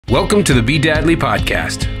Welcome to the BeDadly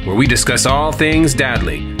podcast, where we discuss all things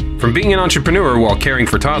Dadly, from being an entrepreneur while caring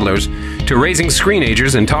for toddlers to raising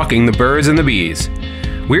screenagers and talking the birds and the bees.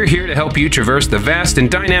 We're here to help you traverse the vast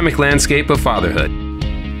and dynamic landscape of fatherhood.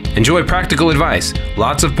 Enjoy practical advice,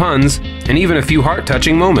 lots of puns, and even a few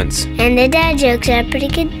heart-touching moments. And the dad jokes are pretty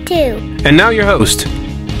good too. And now your host,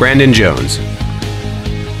 Brandon Jones.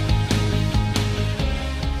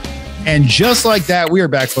 And just like that, we are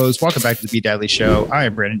back, folks. Welcome back to the BeDadly Show. I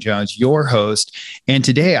am Brandon Jones, your host. And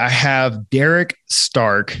today I have Derek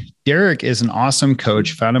Stark. Derek is an awesome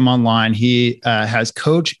coach. Found him online. He has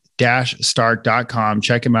coach-stark.com.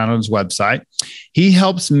 Check him out on his website. He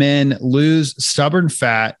helps men lose stubborn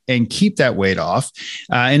fat and keep that weight off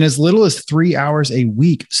in as little as 3 hours a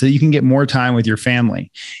week so that you can get more time with your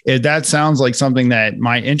family. If that sounds like something that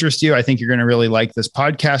might interest you, I think you're going to really like this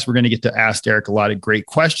podcast. We're going to get to ask Derek a lot of great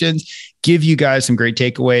questions, give you guys some great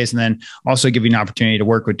takeaways, and then also give you an opportunity to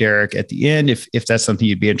work with Derek at the end if that's something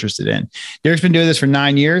you'd be interested in. Derek's been doing this for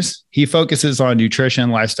 9 years. He focuses on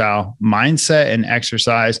nutrition, lifestyle, mindset, and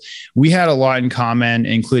exercise. We had a lot in common,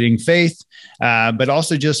 including faith. But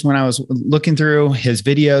also just when I was looking through his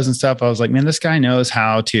videos and stuff, I was like, man, this guy knows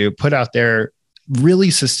how to put out there really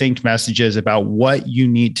succinct messages about what you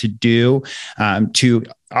need to do to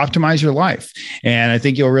optimize your life. And I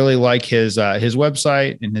think you'll really like his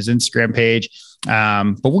website and his Instagram page.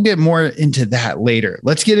 But we'll get more into that later.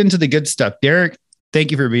 Let's get into the good stuff. Derek,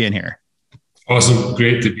 thank you for being here. Awesome.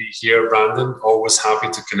 Great to be here, Brandon. Always happy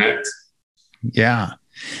to connect. Yeah.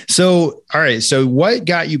 So, all right. So what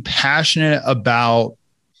got you passionate about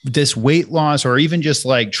this weight loss or even just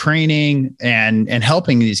like training and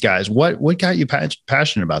helping these guys? What got you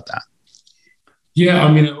passionate about that? Yeah.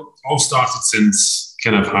 I mean, it all started since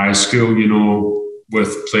kind of high school,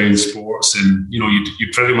 with playing sports and,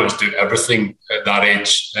 you pretty much do everything at that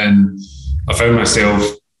age. And I found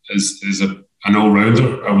myself as an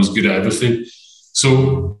all-rounder. I was good at everything.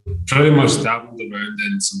 So pretty much dabbled around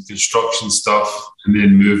in some construction stuff and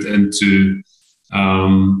then moved into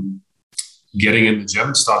getting in the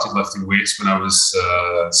gym, started lifting weights when I was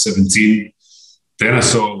 17. Then I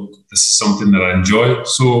saw this is something that I enjoy.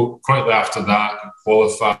 So quickly after that, I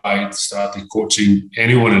qualified, started coaching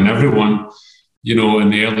anyone and everyone, in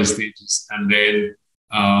the early stages. And then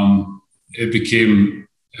it became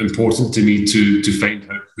important to me to find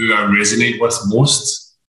out who I resonate with most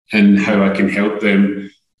and how I can help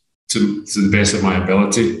them to the best of my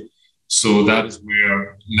ability. So that is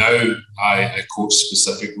where now I coach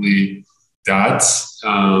specifically dads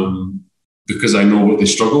because I know what they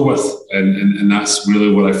struggle with, and that's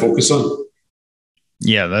really what I focus on.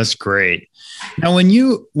 Yeah, that's great. Now, when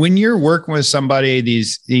you're working with somebody,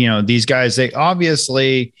 these guys, they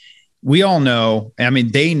obviously, we all know, I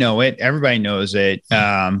mean, they know it, everybody knows it.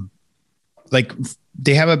 Like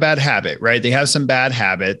they have a bad habit, right? They have some bad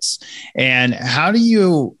habits. And how do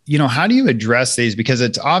you address these? Because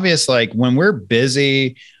it's obvious, like when we're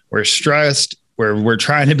busy, we're stressed, we're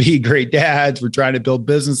trying to be great dads, we're trying to build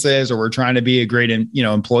businesses, or we're trying to be a great,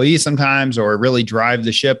 employee sometimes, or really drive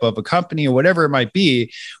the ship of a company or whatever it might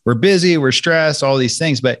be. We're busy, we're stressed, all these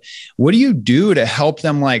things. But what do you do to help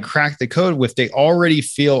them like crack the code if they already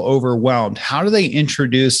feel overwhelmed? How do they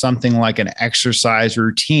introduce something like an exercise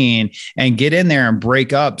routine and get in there and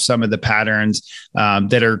break up some of the patterns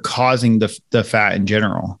that are causing the fat in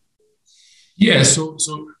general? Yeah, so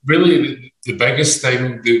really the biggest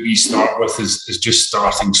thing that we start with is just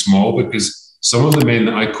starting small, because some of the men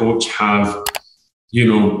that I coach have,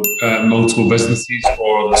 multiple businesses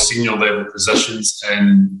or the senior level positions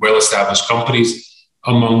in well-established companies.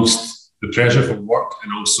 Amongst the pressure from work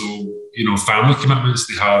and also, family commitments,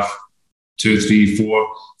 they have 2, 3, 4,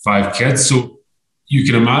 5 kids. So you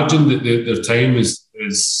can imagine that their time is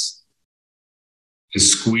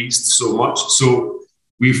squeezed so much. So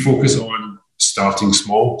we focus on starting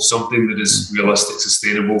small, something that is realistic,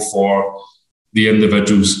 sustainable for the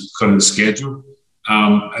individual's current schedule.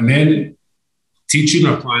 And then teaching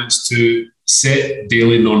our clients to set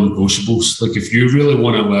daily non-negotiables. Like if you really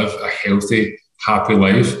want to live a healthy, happy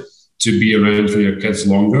life, to be around for your kids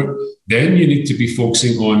longer, then you need to be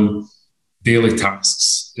focusing on daily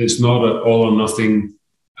tasks. It's not an all or nothing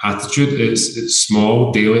attitude. It's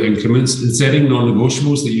small daily increments, and setting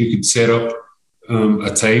non-negotiables that you could set up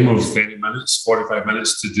a time of 30 minutes, 45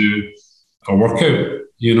 minutes to do a workout,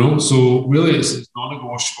 So really it's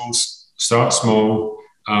non-negotiables, start small,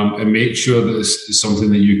 and make sure that it's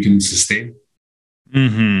something that you can sustain.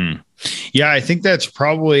 Mm-hmm. Yeah, I think that's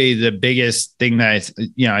probably the biggest thing that,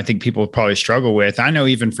 I think people probably struggle with. I know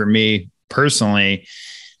even for me personally,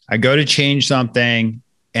 I go to change something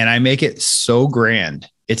and I make it so grand.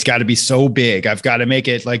 it's got to be so big. I've got to make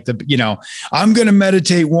it like I'm going to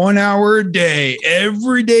meditate 1 hour a day,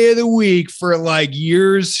 every day of the week for like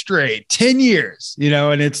years straight, 10 years,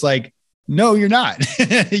 and it's like, no, you're not.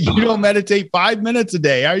 You don't meditate 5 minutes a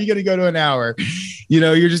day. How are you going to go to an hour?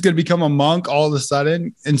 You're just going to become a monk all of a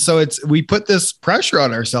sudden. And so we put this pressure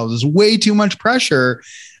on ourselves. It's way too much pressure.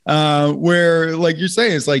 Where, like you're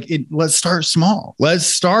saying, it's like, let's start small. Let's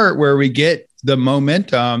start where we get the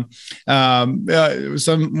momentum. One of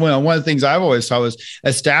the things I've always taught was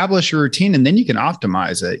establish a routine, and then you can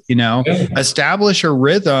optimize it, establish a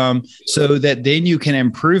rhythm so that then you can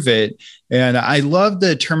improve it. And I love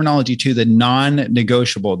the terminology too, the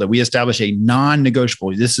non-negotiable, that we establish a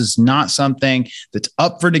non-negotiable. This is not something that's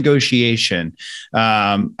up for negotiation.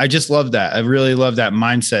 I just love that. I really love that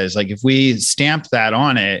mindset. It's like, if we stamp that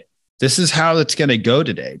on it, this is how it's going to go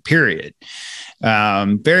today, period.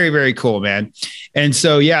 Very, very cool, man. And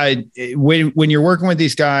so, yeah, when you're working with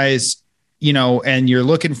these guys, and you're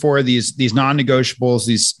looking for these non-negotiables,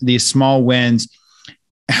 these small wins,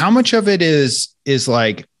 how much of it is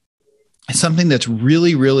like something that's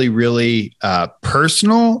really, really, really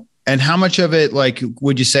personal, and how much of it, like,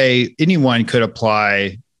 would you say anyone could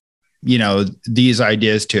apply, these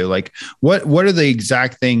ideas to? Like, what are the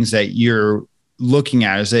exact things that you're looking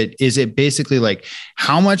at? Is it basically like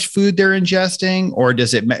how much food they're ingesting, or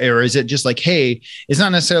is it just like, hey, it's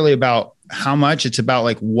not necessarily about how much, it's about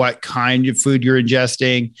like what kind of food you're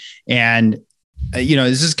ingesting? And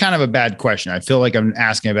this is kind of a bad question. I feel like I'm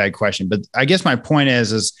asking a bad question, but I guess my point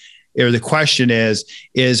the question is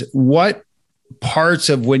what parts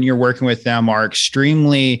of when you're working with them are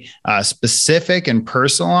extremely specific and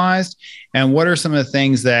personalized, and what are some of the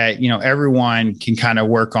things that everyone can kind of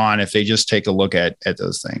work on if they just take a look at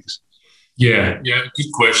those things? Yeah,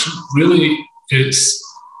 good question. Really, it's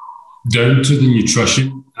down to the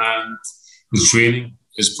nutrition, and the training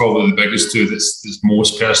is probably the biggest two. That's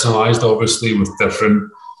most personalized, obviously, with different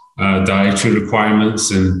dietary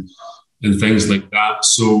requirements and things like that.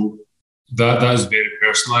 So that is very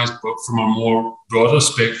personalized. But from a more broader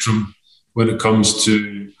spectrum, when it comes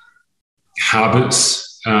to habits,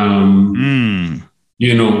 we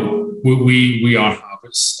are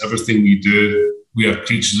habits. Everything we do, we are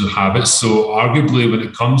creatures of habits. So arguably, when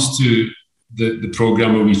it comes to the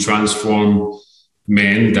program where we transform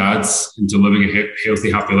men, dads, into living a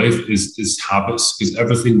healthy, happy life, is habits, because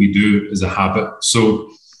everything we do is a habit. So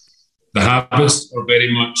the habits are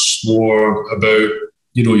very much more about,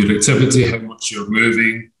 your activity, how much you're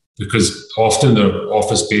moving, because often they're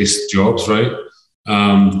office-based jobs, right?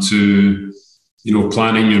 To,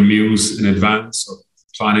 planning your meals in advance, or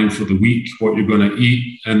planning for the week, what you're going to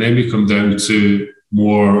eat. And then we come down to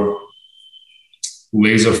more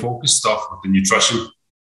laser-focused stuff with the nutrition,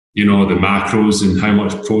 the macros and how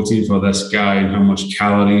much protein for this guy and how much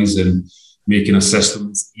calories, and making a system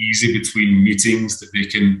that's easy between meetings, that they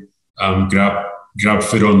can grab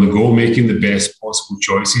food on the go, making the best possible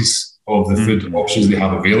choices of the food options they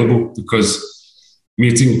have available. Because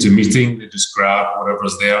meeting to meeting, they just grab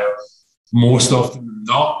whatever's there. Most often than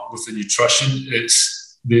not, with the nutrition,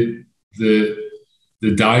 it's the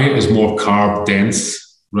diet is more carb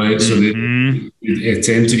dense, right? So they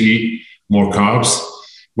tend to eat more carbs,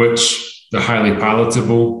 which they're highly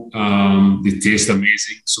palatable. They taste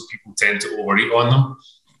amazing, so people tend to overeat on them.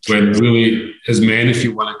 When really, as men, if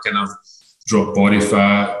you want to kind of drop body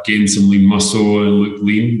fat, gain some lean muscle, and look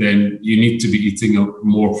lean, then you need to be eating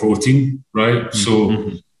more protein, right?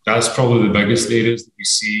 So that's probably the biggest areas that we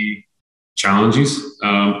see challenges.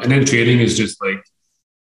 And then training is just like,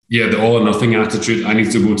 the all or nothing attitude. I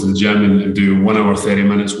need to go to the gym and do 1 hour, 30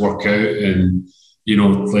 minutes workout, and,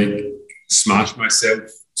 like smash myself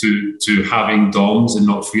to having DOMs and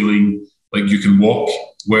not feeling like you can walk,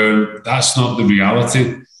 where that's not the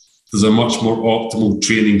reality. There's a much more optimal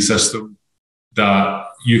training system that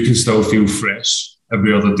you can still feel fresh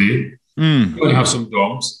every other day. You're going to have some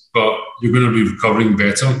DOMs, but you're going to be recovering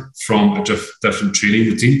better from a different training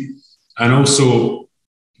routine. And also,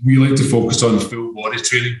 we like to focus on full body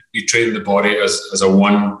training. We train the body as a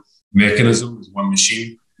one mechanism, as one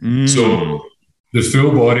machine. So the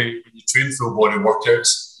full body, when you train full body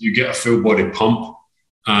workouts, you get a full body pump,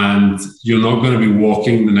 and you're not going to be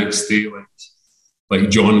walking the next day like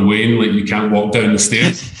John Wayne, like you can't walk down the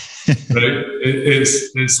stairs. Right?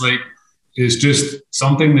 It's just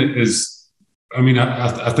something that is,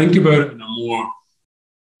 I think about it in a more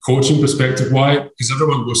coaching perspective. Why? Because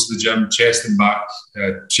everyone goes to the gym, chest and back,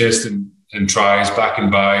 chest and tries, back and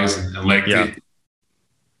buys, and leg day.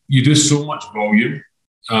 You do so much volume.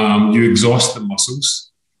 You exhaust the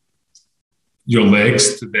muscles, your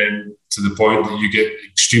legs, to the point that you get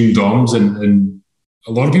extreme DOMs and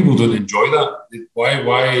a lot of people don't enjoy that.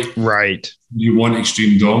 Why Right. you want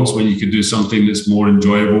extreme DOMs when you could do something that's more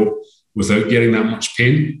enjoyable without getting that much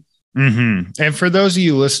pain? Mm-hmm. And for those of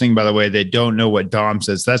you listening, by the way, that don't know what DOMS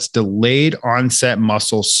is, that's delayed onset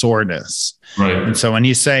muscle soreness. Right. And so when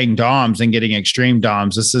he's saying DOMS and getting extreme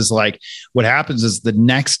DOMS, this is like what happens is the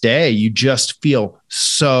next day you just feel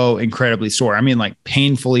so incredibly sore. I mean, like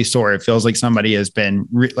painfully sore. It feels like somebody has been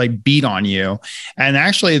like beat on you. And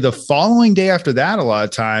actually the following day after that, a lot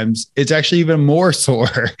of times it's actually even more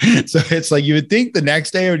sore. So it's like you would think the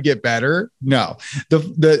next day it would get better. No,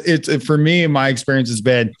 it's for me, my experience has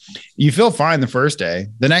been you feel fine the first day.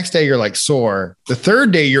 The next day you're like sore. The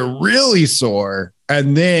third day you're really sore.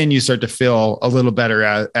 And then you start to feel a little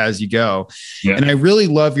better as you go. Yeah. And I really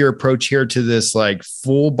love your approach here to this like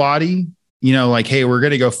full body, like, hey, we're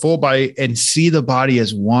going to go full body and see the body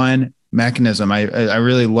as one mechanism. I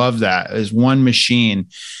really love that as one machine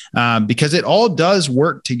because it all does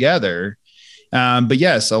work together. But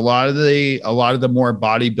yes, a lot of the more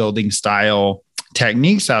bodybuilding style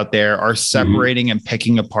techniques out there are separating and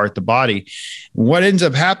picking apart the body. What ends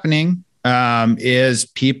up happening is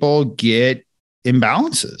people get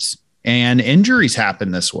imbalances and injuries happen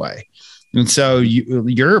this way. And so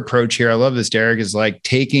your approach here, I love this, Derek, is like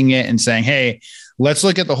taking it and saying, hey, let's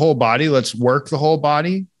look at the whole body. Let's work the whole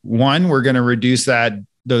body. One, we're going to reduce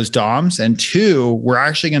those DOMs. And two, we're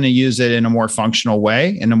actually going to use it in a more functional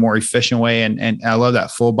way, in a more efficient way. And I love that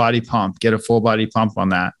full body pump, get a full body pump on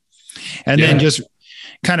that. And then just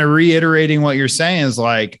kind of reiterating what you're saying is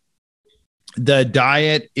like, the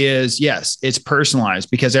diet is, yes, it's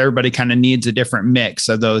personalized because everybody kind of needs a different mix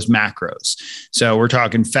of those macros. So we're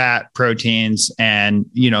talking fat, proteins, and,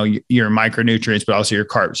 your micronutrients, but also your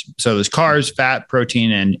carbs. So there's carbs, fat,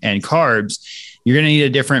 protein, and carbs. You're going to need a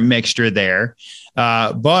different mixture there.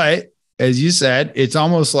 But as you said, it's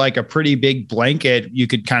almost like a pretty big blanket you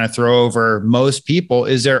could kind of throw over most people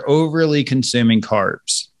is they're overly consuming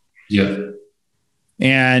carbs. Yeah.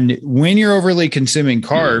 And when you're overly consuming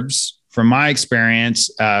carbs, from my experience,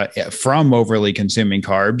 from overly consuming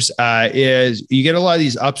carbs, is you get a lot of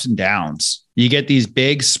these ups and downs. You get these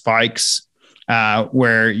big spikes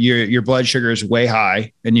where your blood sugar is way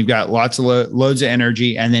high, and you've got lots of loads of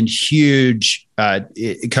energy, and then huge,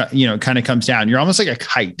 it kind of comes down. You're almost like a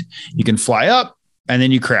kite. You can fly up and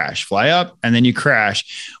then you crash, fly up and then you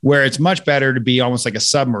crash. Where it's much better to be almost like a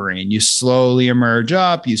submarine. You slowly emerge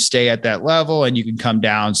up, you stay at that level, and you can come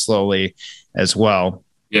down slowly as well.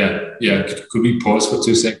 Yeah. Could we pause for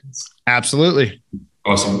 2 seconds? Absolutely.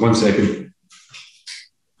 Awesome. 1 second.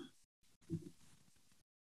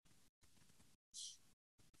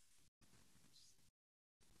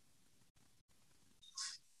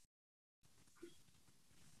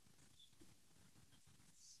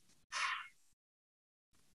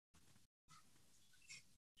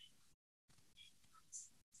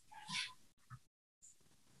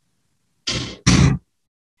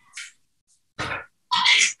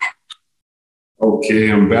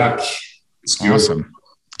 Okay, I'm back. Awesome.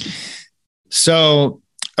 So,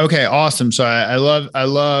 okay, awesome. So I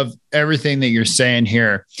love everything that you're saying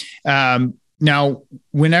here. Now,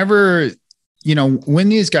 whenever, when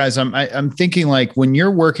these guys, I'm thinking like when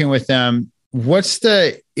you're working with them, what's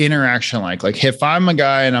the interaction like? Like if I'm a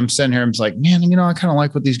guy and I'm sitting here, I'm just like, man, I kind of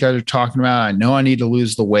like what these guys are talking about. I know I need to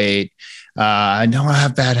lose the weight. I know I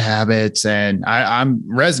have bad habits and I'm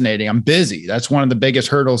resonating. I'm busy. That's one of the biggest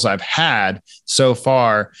hurdles I've had so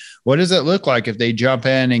far. What does it look like if they jump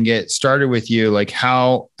in and get started with you? Like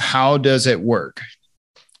how does it work?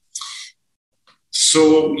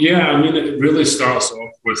 So, it really starts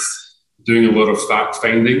off with doing a lot of fact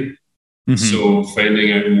finding. Mm-hmm. So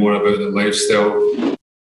finding out more about the lifestyle,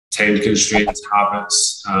 time constraints,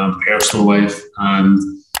 habits, personal life, and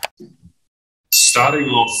starting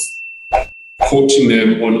off coaching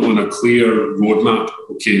them on a clear roadmap.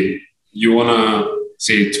 Okay, you want to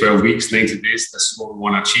say 12 weeks, 90 days, this is what we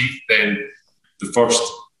want to achieve. Then the first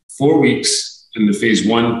 4 weeks in the phase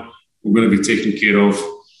one, we're going to be taking care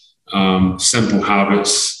of simple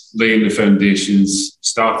habits, laying the foundations,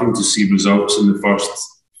 starting to see results in the first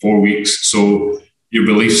 4 weeks. So your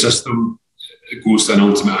belief system goes to an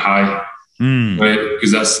ultimate high, right?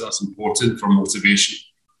 Because that's important for motivation.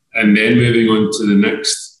 And then moving on to the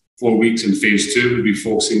next 4 weeks in phase two, we'll be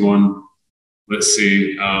focusing on, let's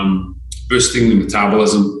say, boosting the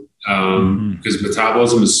metabolism, because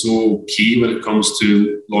metabolism is so key when it comes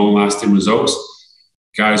to long-lasting results.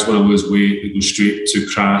 Guys want to lose weight, they go straight to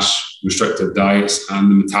crash, restrictive diets,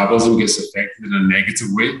 and the metabolism gets affected in a negative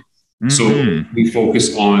way. So we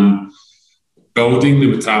focus on building the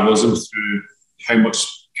metabolism through how much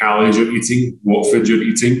calories you're eating, what food you're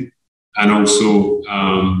eating, and also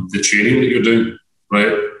the training that you're doing,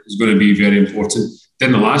 right, is going to be very important.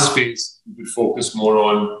 Then the last phase, we would focus more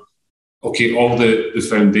on, okay, all the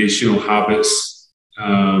foundational habits,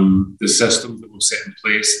 the systems that we've set in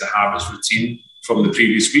place, the habits routine from the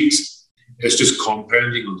previous weeks. It's just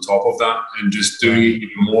compounding on top of that and just doing it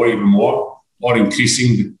even more, or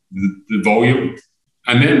increasing the volume.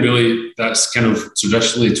 And then really that's kind of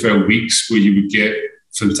traditionally 12 weeks where you would get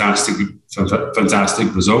fantastic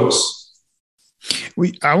results.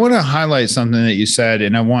 I want to highlight something that you said,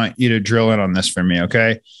 and I want you to drill in on this for me,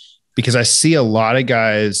 okay? Because I see a lot of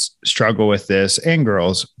guys struggle with this, and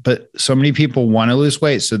girls, but so many people want to lose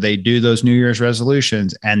weight. So they do those New Year's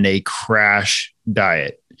resolutions and they crash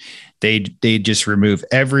diet. They just remove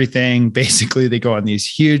everything. Basically, they go on these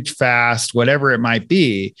huge fasts, whatever it might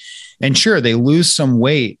be. And sure, they lose some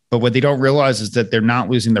weight, but what they don't realize is that they're not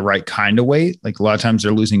losing the right kind of weight. Like a lot of times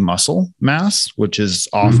they're losing muscle mass, which is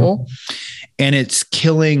awful. And it's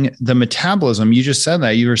killing the metabolism. You just said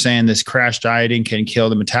that. You were saying this crash dieting can kill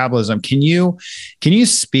the metabolism. Can you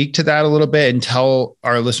speak to that a little bit and tell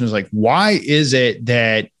our listeners, like, why is it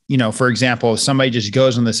that, you know, for example, if somebody just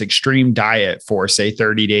goes on this extreme diet for, say,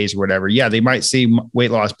 30 days or whatever, yeah, they might see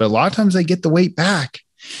weight loss, but a lot of times they get the weight back.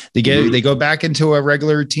 They go back into a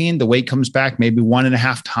regular routine. The weight comes back maybe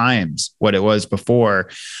 1.5 times what it was before.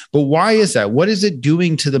 But why is that? What is it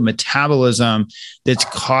doing to the metabolism that's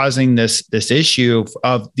causing this issue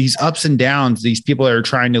of these ups and downs? These people that are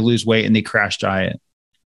trying to lose weight and they crash diet.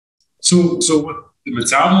 So what the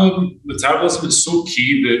metabolism is so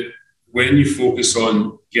key that when you focus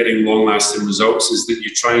on getting long-lasting results, is that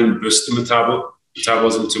you try and boost the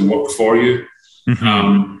metabolism to work for you.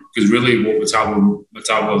 Because really what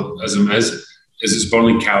metabolism is it's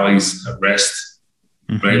burning calories at rest,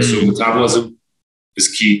 right? So metabolism is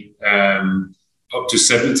key. Up to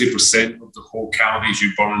 70% of the whole calories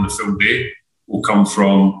you burn in a full day will come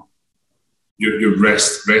from your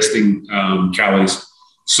resting calories.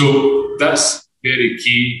 So that's very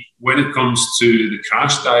key. When it comes to the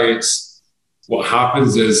crash diets, what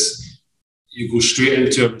happens is you go straight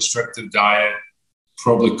into a restrictive diet,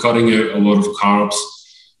 probably cutting out a lot of carbs,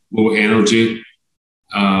 low energy,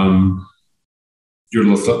 you're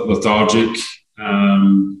lethargic,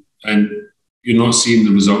 and you're not seeing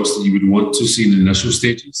the results that you would want to see in the initial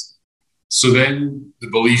stages. So then the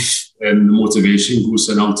belief and the motivation goes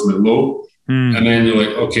to an ultimate low. And then you're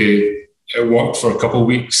like, okay, it worked for a couple of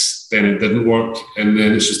weeks, then it didn't work. And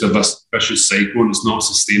then it's just a vicious cycle and it's not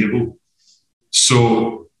sustainable.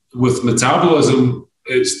 So with metabolism,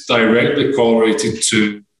 it's directly correlated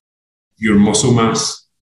to your muscle mass,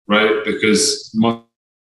 right? Because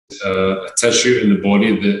a tissue in the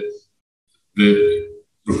body that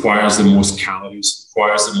requires the most calories,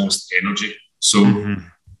 requires the most energy. So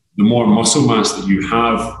the more muscle mass that you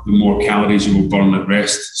have, the more calories you will burn at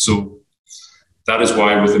rest. So that is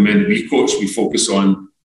why with the men that we coach, we focus on,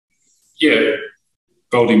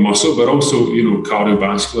 building muscle, but also,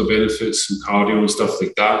 cardiovascular benefits and cardio and stuff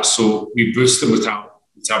like that. So we boost the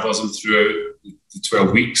metabolism throughout the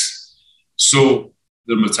 12 weeks. So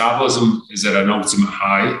the metabolism is at an ultimate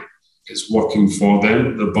high. It's working for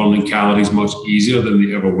them. They're burning calories much easier than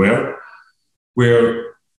they ever were.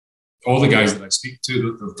 Where all the guys that I speak to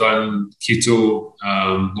that have done keto,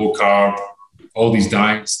 low carb, all these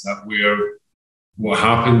diets where what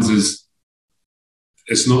happens is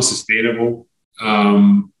it's not sustainable.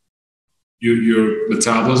 Your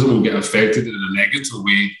metabolism will get affected in a negative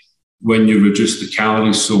way when you reduce the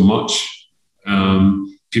calories so much.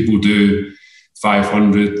 People do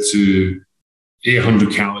 500 to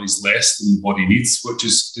 800 calories less than the body needs, which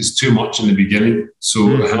is too much in the beginning. So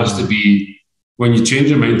it has to be, when you change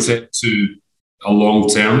your mindset to a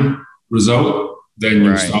long-term result, then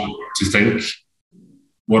you start to think,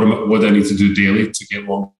 what do I need to do daily to get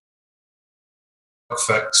long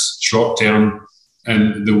fix short-term,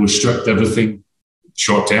 and they will restrict everything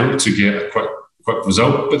short-term to get a quick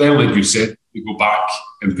result. But then, like you said, we go back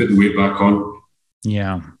and put the weight back on.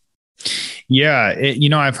 Yeah.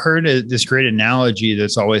 I've heard this great analogy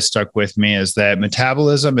that's always stuck with me is that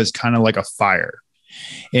metabolism is kind of like a fire.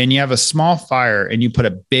 And you have a small fire and you put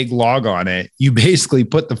a big log on it, you basically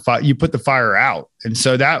put the fire out. And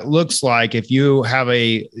so that looks like if you have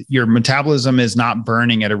your metabolism is not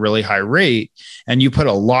burning at a really high rate and you put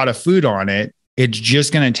a lot of food on it, it's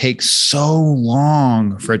just going to take so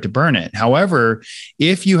long for it to burn it. However,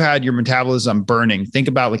 if you had your metabolism burning, think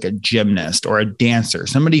about like a gymnast or a dancer,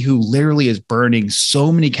 somebody who literally is burning so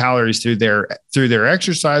many calories through their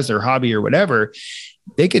exercise, their hobby or whatever.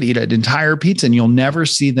 They could eat an entire pizza and you'll never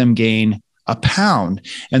see them gain a pound.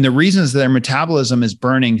 And the reason is their metabolism is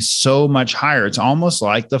burning so much higher. It's almost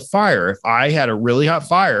like the fire. If I had a really hot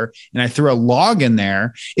fire and I threw a log in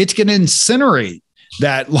there, it's going to incinerate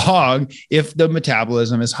that log. If the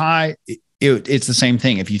metabolism is high, it's the same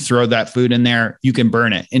thing. If you throw that food in there, you can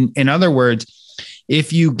burn it. In other words,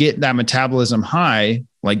 if you get that metabolism high,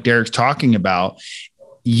 like Derek's talking about,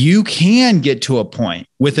 you can get to a point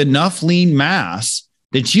with enough lean mass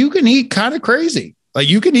that you can eat kind of crazy. Like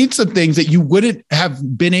you can eat some things that you wouldn't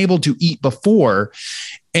have been able to eat before.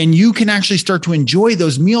 And you can actually start to enjoy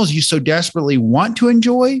those meals you so desperately want to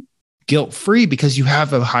enjoy guilt-free because you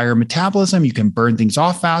have a higher metabolism. You can burn things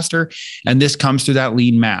off faster. And this comes through that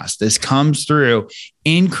lean mass. This comes through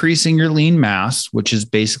increasing your lean mass, which is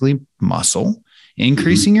basically muscle,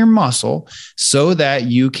 increasing your muscle so that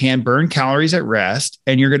you can burn calories at rest,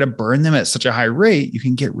 and you're going to burn them at such a high rate, you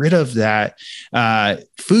can get rid of that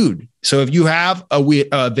food. So if you have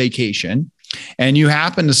a vacation and you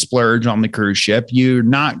happen to splurge on the cruise ship, you're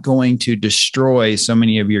not going to destroy so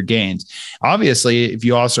many of your gains. Obviously, if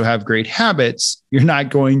you also have great habits, you're not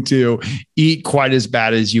going to eat quite as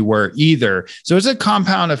bad as you were either. So it's a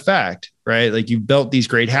compound effect, right? Like you've built these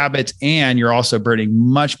great habits and you're also burning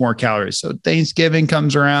much more calories. So Thanksgiving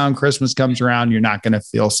comes around, Christmas comes around, you're not going to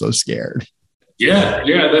feel so scared. Yeah.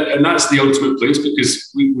 And that's the ultimate place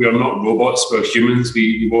because we are not robots, we're humans.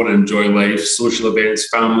 We want to enjoy life, social events,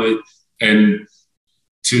 family. And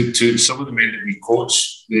to some of the men that we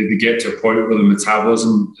coach, they get to a point where the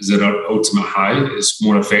metabolism is at our ultimate high, it's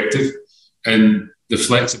more effective. And the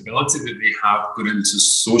flexibility that they have going into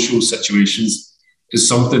social situations is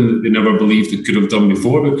something that they never believed they could have done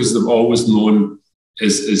before because they've always known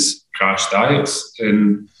is crash diets.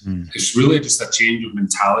 And it's really just a change of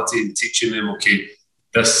mentality and teaching them, okay,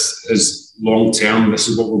 this is long term, this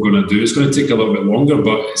is what we're going to do. It's going to take a little bit longer,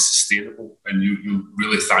 but it's sustainable. And you'll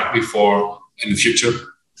really thank me for in the future.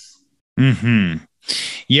 Mm-hmm.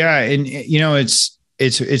 Yeah. And,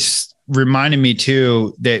 it's reminding me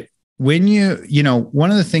too that when one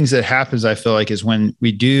of the things that happens, I feel like, is when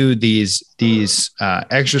we do these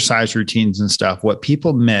exercise routines and stuff, what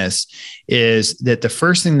people miss is that the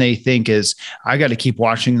first thing they think is, I got to keep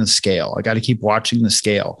watching the scale. I got to keep watching the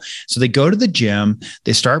scale. So they go to the gym,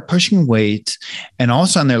 they start pushing weights, and all of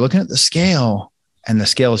a sudden they're looking at the scale and the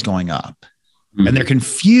scale is going up. Mm-hmm. And they're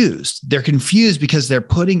confused. They're confused because they're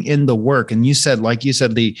putting in the work. And you said,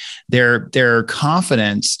 their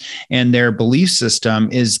confidence and their belief system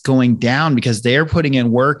is going down because they're putting in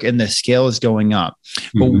work and the scale is going up.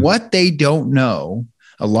 Mm-hmm. But what they don't know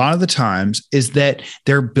a lot of the times is that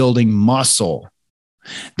they're building muscle.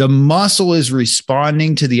 The muscle is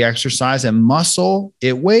responding to the exercise, and muscle,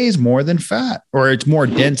 it weighs more than fat, or it's more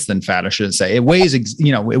dense than fat, I should say. It weighs,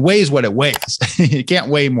 it weighs what it weighs. It can't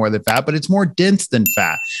weigh more than fat, but it's more dense than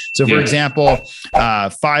fat. So for example,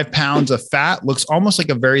 5 pounds of fat looks almost like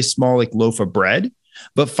a very small, loaf of bread,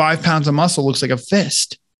 but 5 pounds of muscle looks like a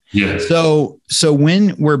fist. Yeah. So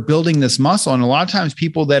when we're building this muscle, and a lot of times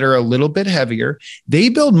people that are a little bit heavier, they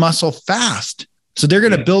build muscle fast. So they're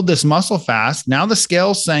going to build this muscle fast. Now the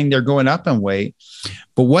scale's saying they're going up in weight,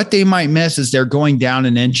 but what they might miss is they're going down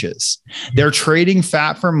in inches. They're trading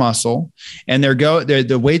fat for muscle, and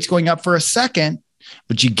the weight's going up for a second,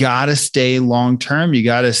 but you got to stay long-term. You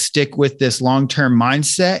got to stick with this long-term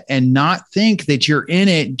mindset and not think that you're in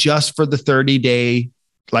it just for the 30-day,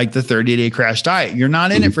 like the 30-day crash diet. You're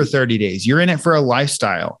not in it for 30 days. You're in it for a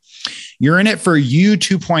lifestyle. You're in it for you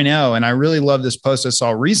 2.0. And I really love this post I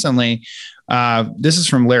saw recently. This is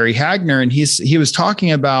from Larry Hagner, and he was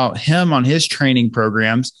talking about him on his training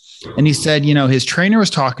programs. And he said, his trainer was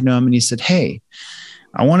talking to him and he said, hey,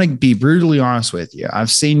 I want to be brutally honest with you.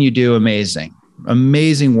 I've seen you do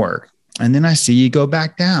amazing work. And then I see you go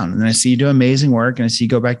back down, and then I see you do amazing work, and I see you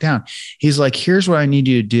go back down. He's like, here's what I need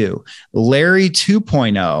you to do. Larry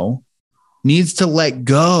 2.0 needs to let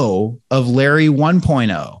go of Larry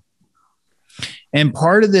 1.0. And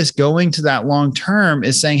part of this going to that long term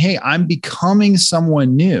is saying, hey, I'm becoming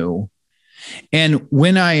someone new. And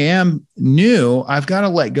when I am new, I've got to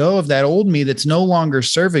let go of that old me that's no longer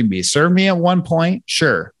serving me. Served me at one point,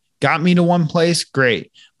 sure. Got me to one place,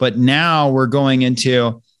 great. But now we're going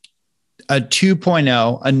into a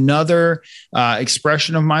 2.0, another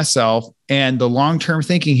expression of myself. And the long-term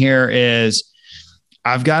thinking here is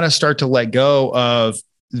I've got to start to let go of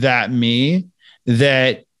that me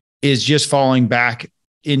that is just falling back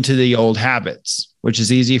into the old habits, which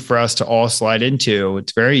is easy for us to all slide into.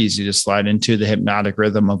 It's very easy to slide into the hypnotic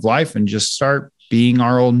rhythm of life and just start being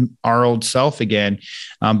our old self again.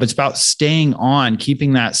 But it's about staying on,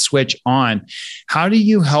 keeping that switch on. How do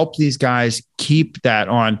you help these guys keep that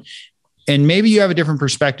on? and maybe you have a different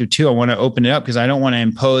perspective too. I want to open it up because I don't want to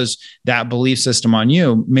impose that belief system on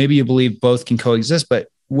you. Maybe you believe both can coexist, but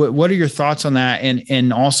what are your thoughts on that?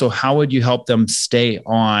 And also, how would you help them stay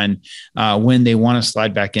on when they want to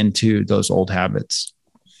slide back into those old habits?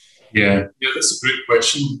 Yeah, that's a great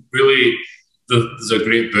question. Really, there's a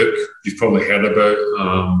great book you've probably heard about,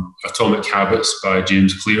 Atomic Habits by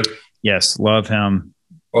James Clear. Yes, love him.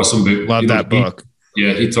 Awesome book. Love that book.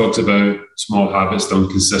 He talks about small habits done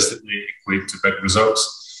consistently equate to big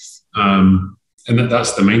results. And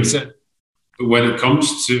that's the mindset. But when it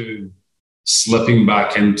comes to slipping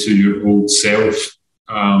back into your old self,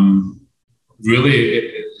 really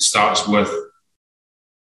it starts with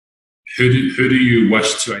who do you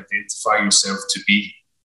wish to identify yourself to be?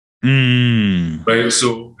 Right?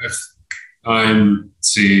 So if I'm,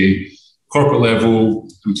 say, corporate level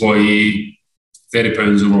employee, 30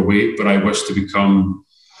 pounds overweight, but I wish to become,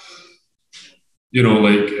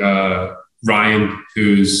 Ryan,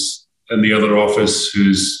 who's in the other office,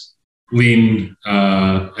 who's lean,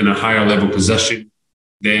 in a higher level position,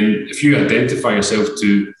 then if you identify yourself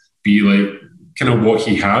to be like kind of what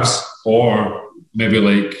he has, or maybe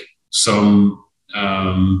like some,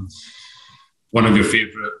 one of your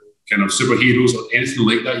favorite kind of superheroes or anything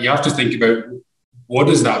like that, you have to think about what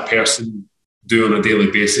does that person do on a daily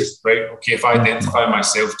basis, right? Okay, if I identify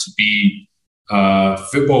myself to be a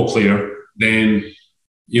football player, then,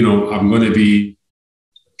 I'm going to be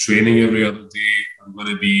training every other day. I'm going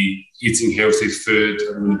to be eating healthy food.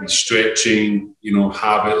 I'm going to be stretching,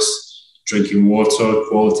 habits, drinking water,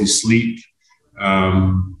 quality sleep,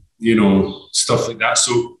 stuff like that.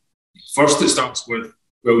 So first it starts with,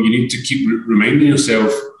 well, you need to keep reminding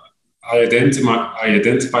yourself, I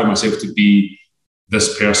identify myself to be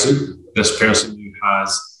this person who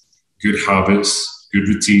has good habits, good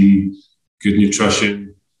routine, good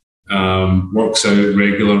nutrition, works out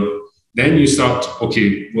regular. Then you start,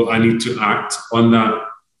 okay, well, I need to act on that.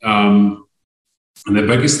 And the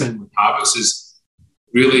biggest thing with habits is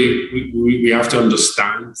really we have to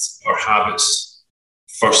understand our habits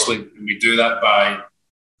firstly. And we do that by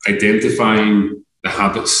identifying the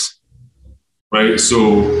habits, right?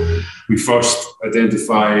 So we first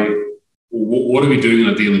identify what are we doing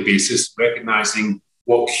on a daily basis, recognizing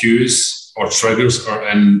what cues or triggers are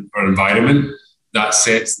in our environment that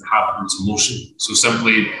sets the habit into motion. So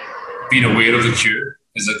simply being aware of the cue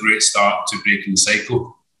is a great start to breaking the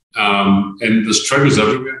cycle. And there's triggers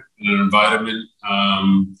everywhere in an environment.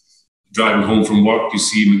 Driving home from work, you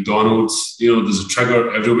see McDonald's, there's a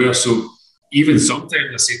trigger everywhere. So even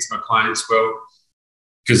sometimes I say to my clients, well,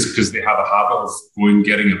 because they have a habit of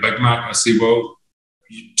getting a Big Mac, I say, well,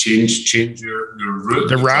 you change your route.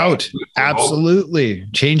 The route. Absolutely.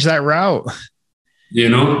 Change that route.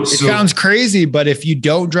 It sounds crazy, but if you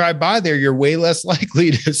don't drive by there, you're way less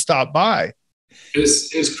likely to stop by.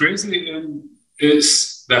 It's crazy. And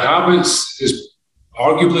it's the habits is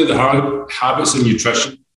arguably the habits in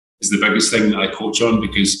nutrition is the biggest thing that I coach on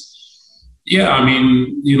because,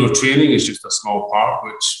 training is just a small part,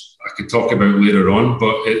 which I could talk about later on,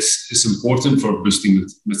 but it's important for boosting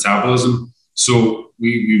metabolism. So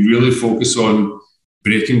we really focus on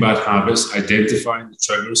breaking bad habits, identifying the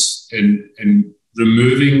triggers, and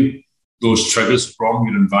removing those triggers from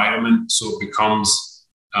your environment, so it becomes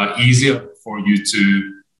easier for you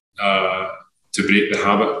to break the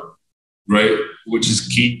habit, right? Which is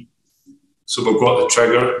key. So we've got the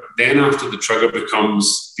trigger. Then after the trigger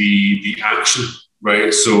becomes the action,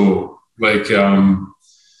 right? So like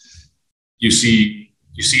you see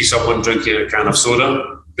someone drinking a can of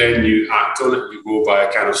soda, then you act on it. You go buy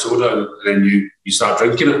a can of soda, and then you start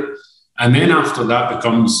drinking it. And then after that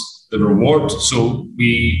becomes the reward. So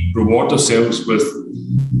we reward ourselves with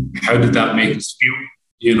how did that make us feel?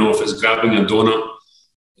 If it's grabbing a donut,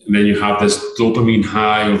 and then you have this dopamine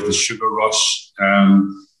high of the sugar rush,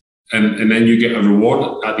 and then you get a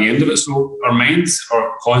reward at the end of it. So our minds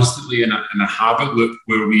are constantly in a habit loop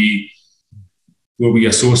where we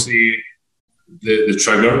associate the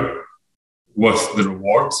trigger with the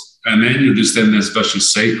reward, and then you're just in this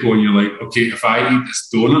vicious cycle, and you're like, okay, if I eat this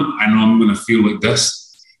donut, I know I'm going to feel like this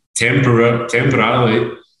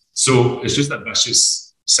temporarily. So it's just a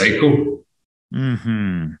vicious cycle.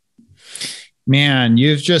 Mm-hmm. Man,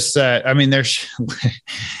 you've just said,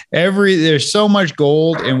 there's so much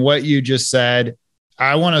gold in what you just said.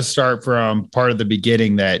 I want to start from part of the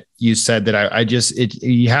beginning that you said that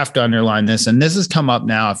you have to underline this. And this has come up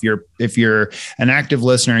now. If you're an active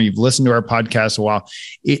listener, you've listened to our podcast a while,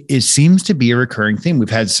 it seems to be a recurring theme. We've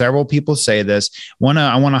had several people say this.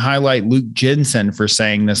 I want to highlight Luke Jensen for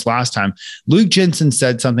saying this last time. Luke Jensen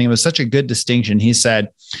said something. It was such a good distinction. He said,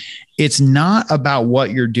 it's not about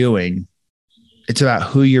what you're doing. It's about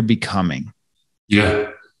who you're becoming. Yeah.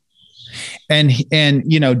 And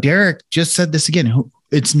Derek just said this again.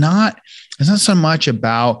 It's not so much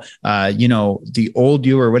about, the old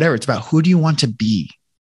you or whatever. It's about who do you want to be?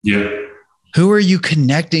 Yeah. Who are you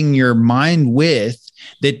connecting your mind with?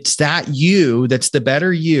 That's the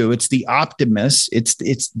better you. It's the optimist. It's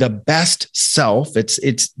the best self.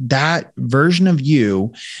 It's that version of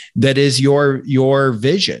you that is your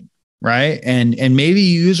vision. Right. And maybe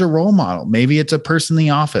you use a role model. Maybe it's a person in the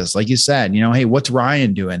office. Like you said, hey, what's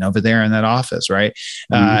Ryan doing over there in that office? Right.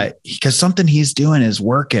 Because something he's doing is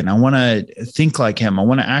working. I want to think like him. I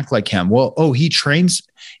want to act like him. Well, he trains.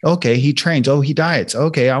 Okay. He trains. Oh, he diets.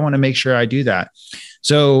 Okay. I want to make sure I do that.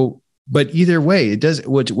 So, but either way, it does.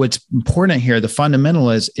 What's important here, the fundamental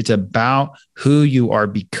is it's about who you are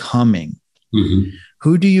becoming. Mm-hmm.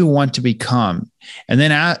 Who do you want to become? And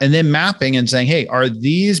then mapping and saying, hey, are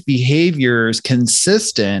these behaviors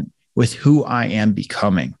consistent with who I am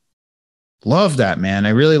becoming? Love that, man. I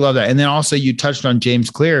really love that. And then also you touched on James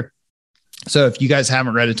Clear. So if you guys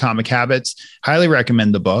haven't read Atomic Habits, highly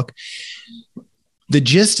recommend the book. The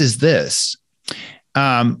gist is this.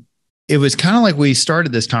 It was kind of like we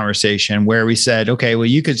started this conversation where we said, okay, well,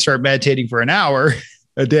 you could start meditating for an hour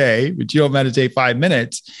a day, but you don't meditate 5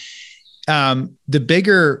 minutes. The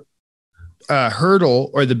bigger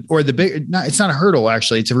hurdle it's not a hurdle,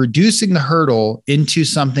 actually. It's reducing the hurdle into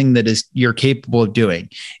something that is you're capable of doing.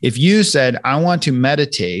 If you said, I want to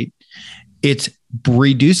meditate, it's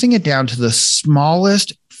reducing it down to the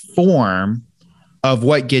smallest form of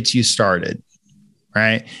what gets you started.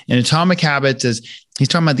 Right. And Atomic Habits he's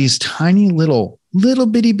talking about these tiny little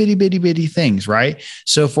bitty things. Right.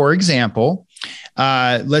 So for example,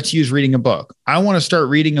 let's use reading a book. I want to start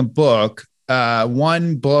reading a book,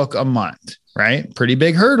 1 book a month, right? Pretty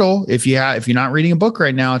big hurdle. If you're not reading a book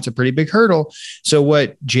right now, it's a pretty big hurdle. So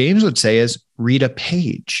what James would say is read a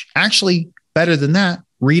page. Actually, better than that,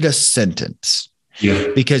 read a sentence. Yeah.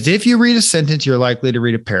 Because if you read a sentence, you're likely to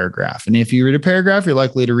read a paragraph. And if you read a paragraph, you're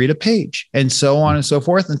likely to read a page, and so on and so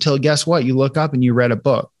forth, until guess what? You look up and you read a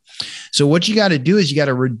book. So what you got to do is you got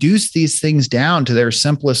to reduce these things down to their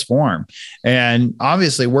simplest form. And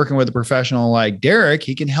obviously working with a professional like Derek,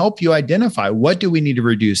 he can help you identify what do we need to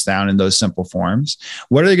reduce down in those simple forms?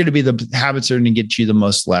 What are going to be the habits that are going to get you the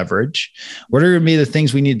most leverage? What are going to be the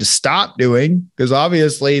things we need to stop doing? Because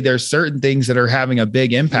obviously there's certain things that are having a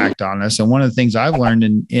big impact on us. And one of the things I've learned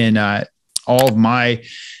in all of my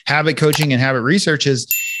habit coaching and habit research is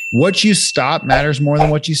what you stop matters more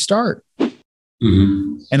than what you start.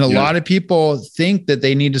 Mm-hmm. And a lot of people think that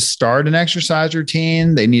they need to start an exercise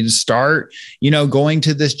routine. They need to start, going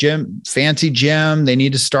to this fancy gym. They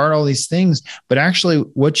need to start all these things. But actually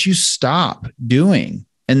what you stop doing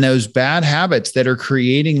and those bad habits that are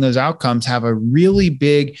creating those outcomes have a really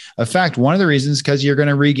big effect. One of the reasons is because you're going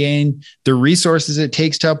to regain the resources it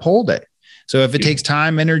takes to uphold it. So if it takes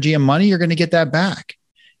time, energy, and money, you're going to get that back.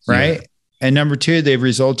 Right. Yeah. And number 2, the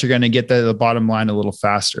results are going to get the bottom line a little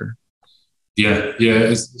faster. Yeah,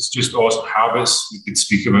 it's just awesome. Habits, we could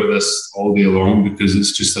speak about this all day long because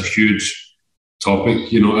it's just a huge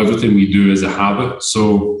topic. Everything we do is a habit.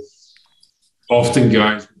 So often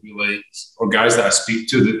guys will be like, or guys that I speak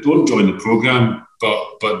to that don't join the program,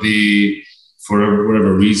 but they, for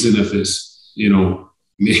whatever reason, if it's,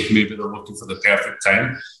 maybe they're looking for the perfect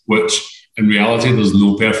time, which in reality, there's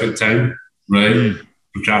no perfect time, right?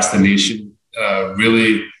 Procrastination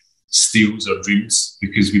really steals our dreams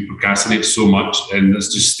because we procrastinate so much, and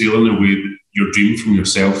it's just stealing away your dream from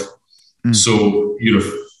yourself. So you're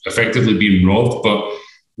effectively being robbed. But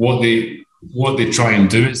what they try and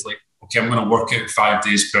do is like, okay, I'm going to work out 5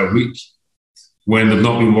 days per week when they've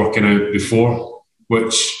not been working out before,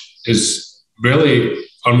 which is really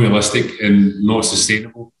unrealistic and not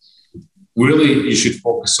sustainable. Really, you should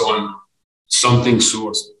focus on something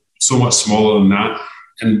so much smaller than that.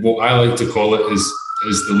 And what I like to call it is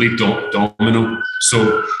the lead domino.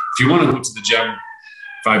 So if you want to go to the gym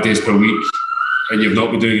 5 days per week and you've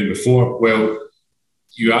not been doing it before, well,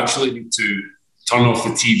 you actually need to turn off the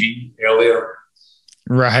TV earlier,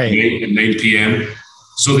 right, at 9 p.m.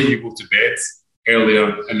 so that you go to bed earlier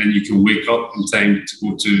and then you can wake up in time to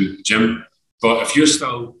go to the gym. But if you're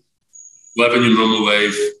still living your normal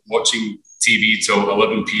life, watching TV till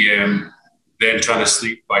 11 p.m., then trying to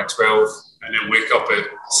sleep by 12, and then wake up at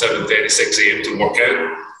 7:30, 6 a.m. to work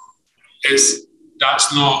out,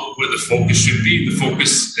 that's not where the focus should be. The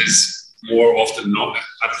focus is more often not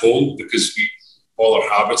at home because all our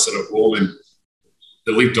habits are at home. And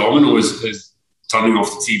the lead domino is turning off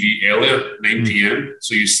the TV earlier, 9 p.m.,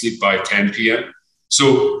 so you sleep by 10 p.m.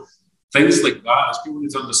 So things like that, as people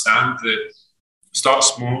need to understand that start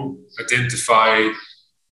small, identify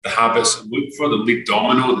the habits, and look for the lead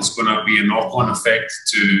domino that's going to be a knock-on effect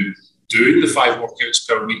to doing the 5 workouts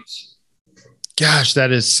per week. Gosh,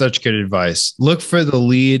 that is such good advice. Look for the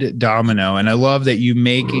lead domino. And I love that you're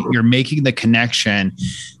making the connection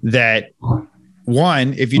that,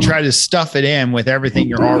 one, if you try to stuff it in with everything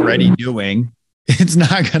you're already doing, it's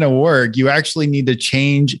not going to work. You actually need to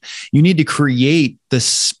change. You need to create the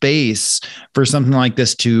space for something like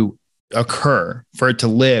this to occur, for it to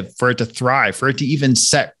live, for it to thrive, for it to even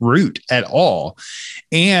set root at all.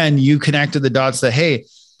 And you connected the dots that, hey,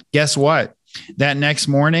 guess what? That next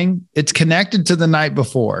morning, it's connected to the night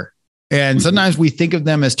before. And sometimes we think of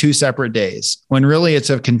them as 2 separate days when really it's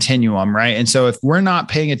a continuum, right? And so if we're not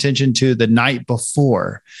paying attention to the night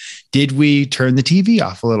before, did we turn the TV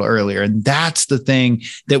off a little earlier? And that's the thing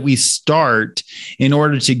that we start in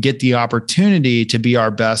order to get the opportunity to be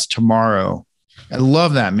our best tomorrow. I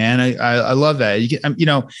love that, man. I love that. You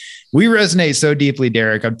know, we resonate so deeply,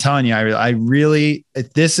 Derek. I'm telling you, I really,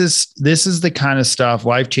 this is the kind of stuff,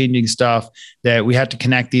 life-changing stuff that we have to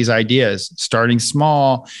connect these ideas, starting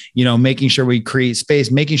small, you know, making sure we create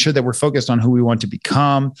space, making sure that we're focused on who we want to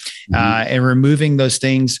become, and removing those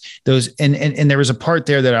things, and there was a part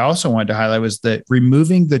there that I also wanted to highlight was that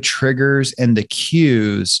removing the triggers and the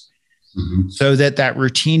cues so that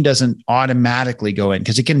routine doesn't automatically go in,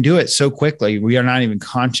 because it can do it so quickly. We are not even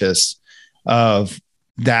conscious of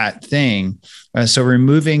that thing. So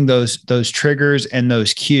removing those triggers and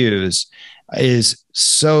those cues is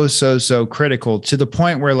so critical, to the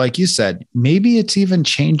point where, like you said, maybe it's even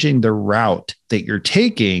changing the route that you're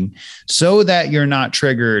taking so that you're not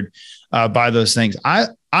triggered by those things.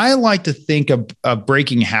 I like to think of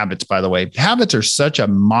breaking habits, by the way. Habits are such a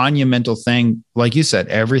monumental thing. Like you said,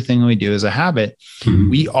 everything we do is a habit.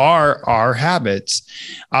 We are our habits.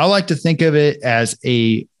 I like to think of it as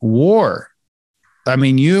a war. I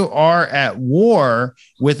mean, you are at war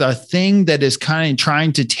with a thing that is kind of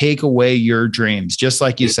trying to take away your dreams. Just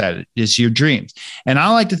like you said, it's your dreams. And I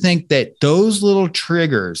like to think that those little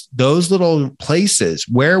triggers, those little places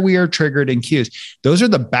where we are triggered and cues, those are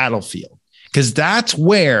the battlefield. Because that's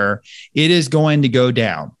where it is going to go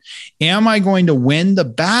down. Am I going to win the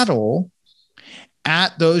battle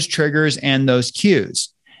at those triggers and those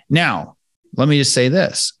cues? Now, let me just say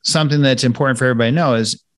this. Something that's important for everybody to know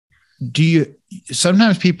is,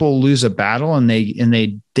 sometimes people lose a battle and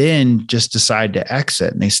they then just decide to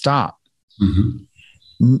exit and they stop.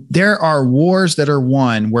 There are wars that are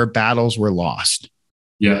won where battles were lost.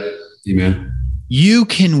 Yeah. Amen. You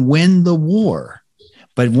can win the war.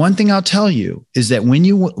 But one thing I'll tell you is that when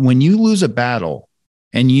you lose a battle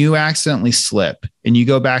and you accidentally slip and you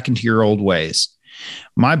go back into your old ways,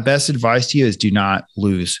 my best advice to you is do not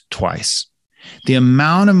lose twice. The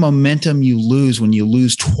amount of momentum you lose when you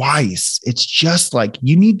lose twice, it's just like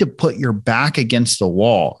you need to put your back against the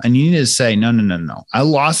wall and you need to say, no. I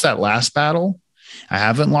lost that last battle. I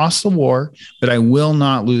haven't lost the war, but I will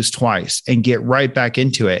not lose twice, and get right back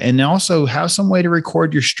into it. And also have some way to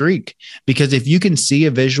record your streak, because if you can see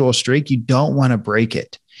a visual streak, you don't want to break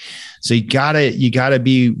it. So you gotta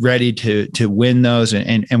be ready to win those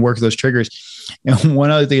and work those triggers. And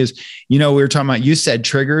one other thing is, you know, we were talking about, you said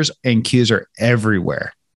triggers and cues are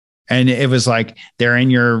everywhere. And it was like, they're in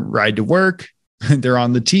your ride to work, they're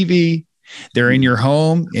on the TV, they're in your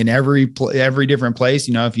home, in every different place.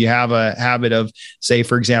 You know, if you have a habit of, say,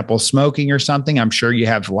 for example, smoking or something, I'm sure you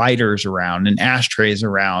have lighters around and ashtrays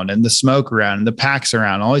around and the smoke around and the packs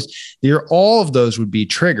around. All of those would be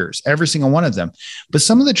triggers, every single one of them. But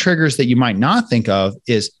some of the triggers that you might not think of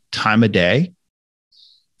is time of day,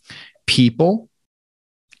 people.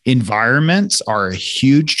 Environments are a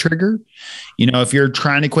huge trigger. You know, if you're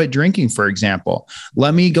trying to quit drinking, for example,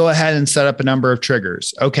 let me go ahead and set up a number of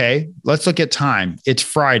triggers. Okay, let's look at time. It's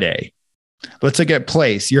Friday. Let's look at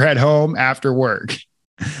place. You're at home after work.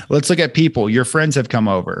 Let's look at people. Your friends have come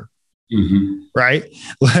over. Right?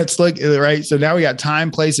 Let's look, right? So now we got time,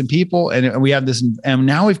 place, and people, and we have this, and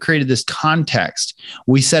now we've created this context.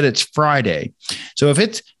 We said it's Friday. So if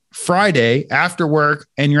it's Friday after work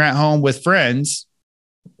and you're at home with friends,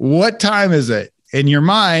 what time is it? In your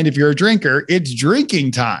mind, if you're a drinker, it's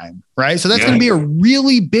drinking time, right? So that's going to be a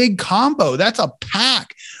really big combo. That's a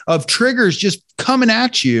pack of triggers just coming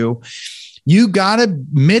at you. You got to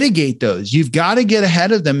mitigate those. You've got to get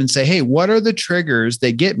ahead of them and say, hey, what are the triggers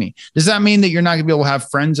that get me? Does that mean that you're not going to be able to have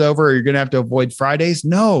friends over, or you're going to have to avoid Fridays?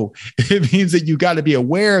 No, it means that you got to be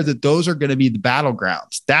aware that those are going to be the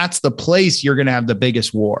battlegrounds. That's the place you're going to have the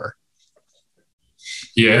biggest war.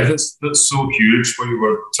 Yeah, that's so huge. What you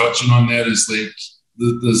were touching on there is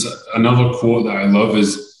like, there's another quote that I love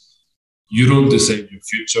is, you don't decide your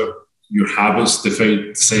future, your habits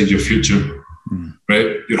decide your future,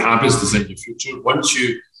 right? Your habits decide your future. Once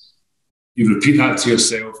you repeat that to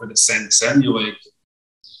yourself and it sinks in, you're like,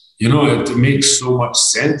 it makes so much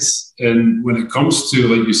sense. And when it comes to,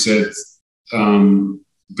 like you said,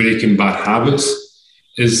 breaking bad habits,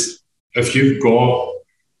 is if you've got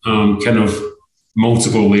kind of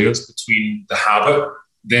multiple layers between the habit,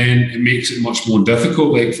 then it makes it much more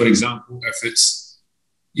difficult. Like, for example, if it's,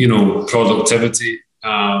 productivity,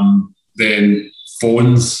 then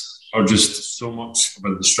phones are just so much of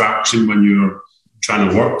a distraction when you're trying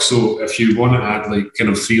to work. So if you want to add like kind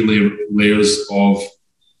of three layers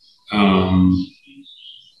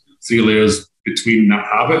between that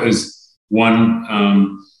habit, is one,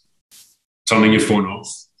 turning your phone off.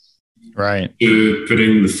 Right. To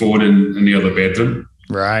putting the phone in the other bedroom.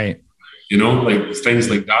 Right. Like things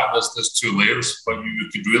like that. There's two layers, but you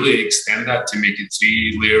could really extend that to make it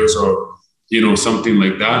 3 layers or, something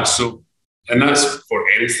like that. So, and that's for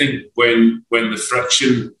anything. When the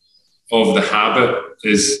friction of the habit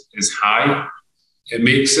is high, it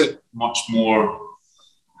makes it much more,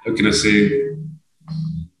 how can I say,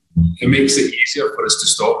 it makes it easier for us to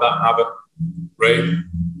stop that habit, right?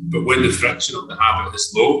 But when the friction of the habit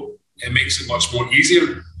is low, it makes it much more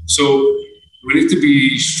easier. So we need to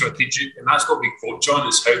be strategic, and that's what we coach on,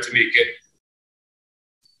 is how to make it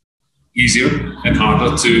easier and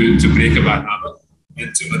harder to break a bad habit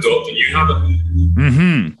and to adopt a new habit.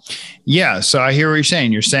 Mm-hmm. Yeah. So I hear what you're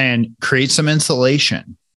saying. You're saying create some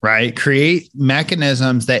insulation, right? Create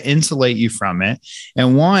mechanisms that insulate you from it.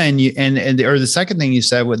 And the second thing you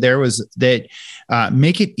said there was that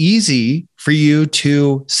make it easy for you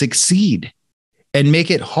to succeed and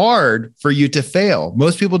make it hard for you to fail.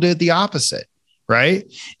 Most people do it the opposite, right?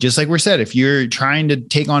 Just like we said, if you're trying to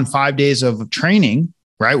take on 5 days of training,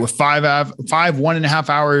 right, with five 1.5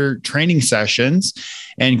 hour training sessions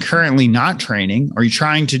and currently not training, or you're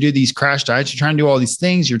trying to do these crash diets, you're trying to do all these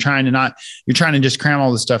things, you're trying to just cram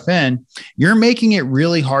all this stuff in, you're making it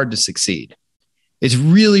really hard to succeed. It's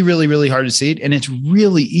really, really, really hard to succeed. And it's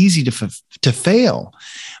really easy to fail.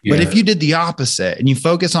 Yeah. But if you did the opposite and you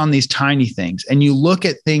focus on these tiny things and you look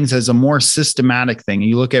at things as a more systematic thing, and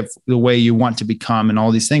you look at the way you want to become and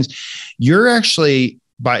all these things, you're actually,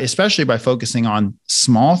 especially by focusing on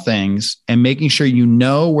small things and making sure you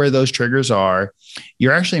know where those triggers are,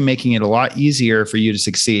 you're actually making it a lot easier for you to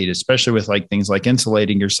succeed, especially with like things like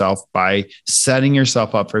insulating yourself by setting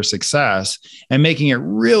yourself up for success and making it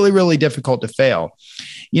really, really difficult to fail.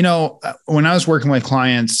 When I was working with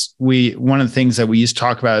clients, one of the things that we used to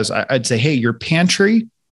talk about is I'd say, hey, your pantry,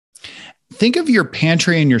 think of your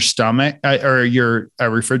pantry and your stomach or your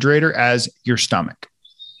refrigerator as your stomach.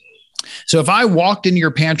 So if I walked into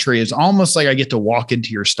your pantry, it's almost like I get to walk into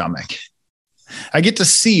your stomach. I get to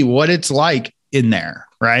see what it's like in there,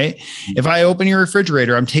 right? If I open your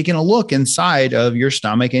refrigerator, I'm taking a look inside of your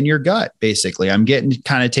stomach and your gut. Basically, I'm getting to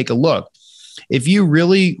kind of take a look. If you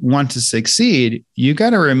really want to succeed, you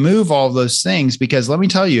got to remove all those things, because let me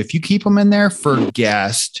tell you, if you keep them in there for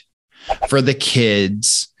guests, for the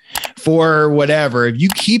kids, for whatever, if you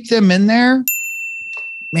keep them in there,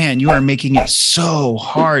 man, you are making it so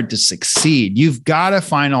hard to succeed. You've got to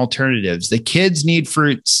find alternatives. The kids need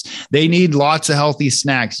fruits. They need lots of healthy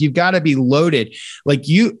snacks. You've got to be loaded. Like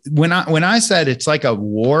when I said it's like a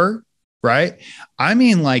war, right? I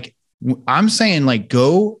mean, like, I'm saying like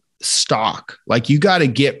go stock. Like you got to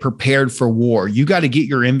get prepared for war. You got to get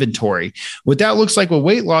your inventory. What that looks like with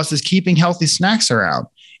weight loss is keeping healthy snacks around.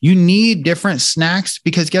 You need different snacks,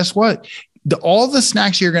 because guess what? All the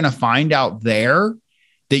snacks you're going to find out there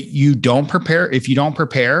that you don't prepare, if you don't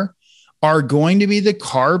prepare, are going to be the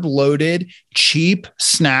carb loaded, cheap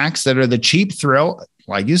snacks that are the cheap thrill.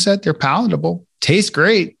 Like you said, they're palatable, taste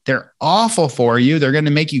great. They're awful for you. They're going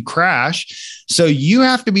to make you crash. So you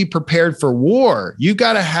have to be prepared for war. You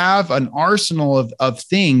got to have an arsenal of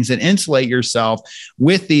things and insulate yourself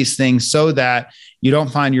with these things so that you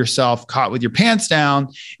don't find yourself caught with your pants down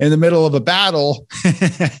in the middle of a battle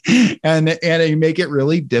and you make it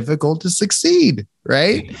really difficult to succeed.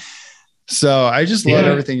 Right. So I just love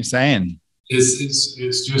everything you're saying. It's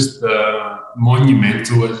just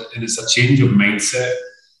monumental, and it's a change of mindset.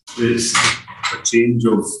 It's a change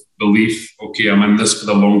of belief. Okay, I'm in this for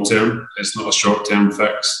the long term. It's not a short-term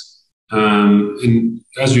fix. And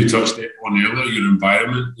as you touched on earlier, your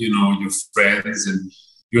environment, your friends and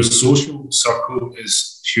your social circle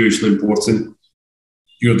is hugely important.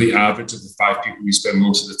 You're the average of the 5 people you spend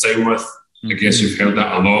most of the time with. I guess you've heard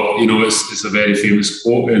that a lot. It's a very famous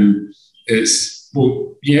quote, and it's,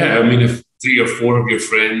 well, yeah, I mean, if 3 or 4 of your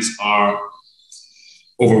friends are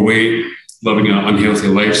overweight, living an unhealthy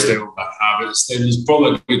lifestyle, bad habits, then there's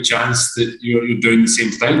probably a good chance that you're doing the same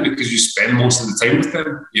thing because you spend most of the time with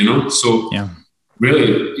them, you know? So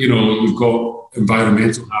really, you know, you've got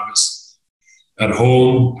environmental habits at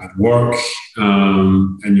home, at work,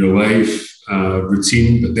 in your life,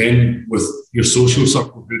 routine, but then with your social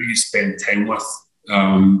circle, who do you spend time with?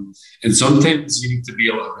 And sometimes you need to be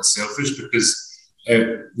a little bit selfish because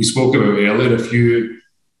we spoke about earlier, if you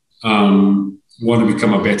want to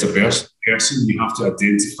become a better person, you have to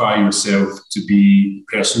identify yourself to be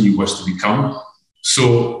the person you wish to become.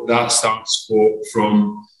 So that starts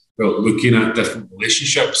from looking at different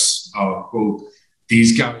relationships.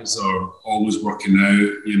 These guys are always working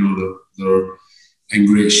out, you know, they're in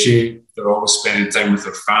great shape, they're always spending time with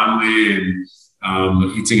their family, and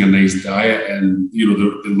they're eating a nice diet, and, you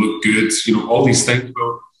know, they look good, you know, all these things.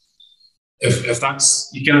 Well, if that's,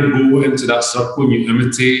 you kind of go into that circle and you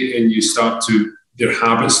imitate, and their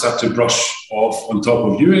habits start to brush off on top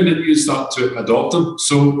of you, and then you start to adopt them.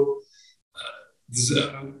 So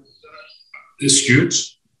it's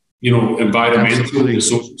huge, you know, environmental, the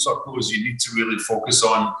social circles. You need to really focus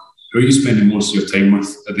on who are you spending most of your time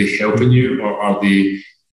with. Are they helping you, or are they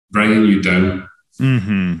bringing you down?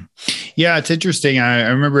 Mm-hmm. Yeah, it's interesting. I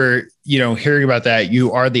remember, you know, hearing about that.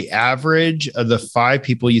 You are the average of the 5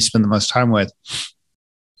 people you spend the most time with.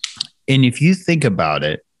 And if you think about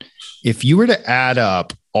it, if you were to add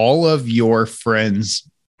up all of your friends'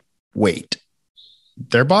 weight,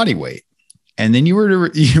 their body weight, and then you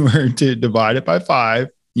were to divide it by 5,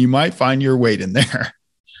 you might find your weight in there.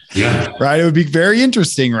 Yeah. Right. It would be very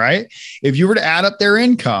interesting, right? If you were to add up their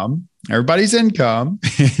income, everybody's income,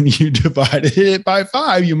 and you divided it by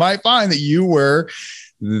 5, you might find that you were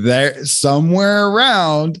there somewhere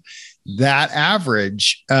around that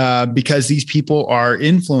average, because these people are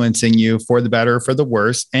influencing you for the better or for the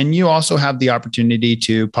worse. And you also have the opportunity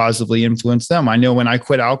to positively influence them. I know when I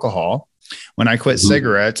quit alcohol, when I quit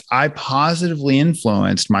cigarettes, I positively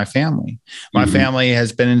influenced my family. My family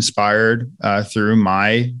has been inspired through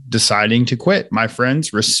my deciding to quit. My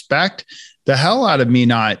friends respect the hell out of me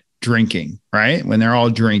not drinking, right? When they're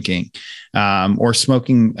all drinking or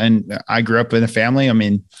smoking. And I grew up in a family. I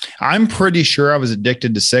mean, I'm pretty sure I was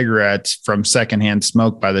addicted to cigarettes from secondhand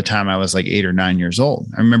smoke by the time I was like 8 or 9 years old.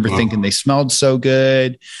 I remember thinking they smelled so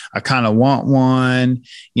good. I kind of want one,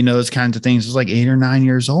 you know, those kinds of things. It was like 8 or 9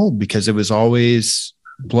 years old because it was always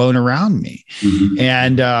blown around me.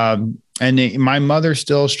 And my mother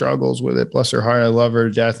still struggles with it. Bless her heart. I love her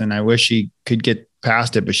to death. And I wish she could get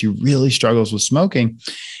past it, but she really struggles with smoking.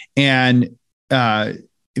 And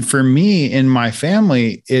for me in my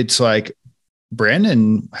family, it's like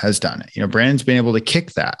Brandon has done it. You know, Brandon's been able to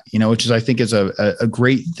kick that, you know, which is, I think, is a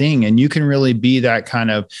great thing. And you can really be that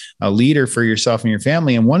kind of a leader for yourself and your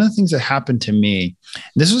family. And one of the things that happened to me,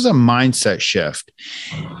 this was a mindset shift.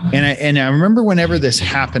 And I remember whenever this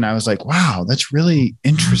happened, I was like, wow, that's really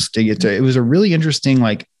interesting. It was a really interesting,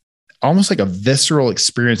 like almost like a visceral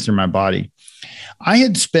experience through my body. I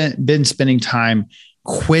had been spending time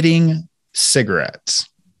quitting cigarettes.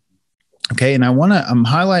 Okay. And I'm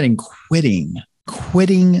highlighting quitting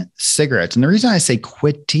cigarettes. And the reason I say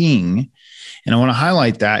quitting, and I want to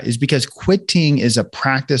highlight that, is because quitting is a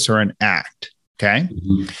practice or an act. Okay.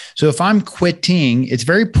 So if I'm quitting, it's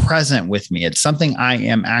very present with me. It's something I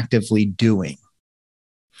am actively doing.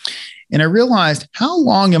 And I realized, how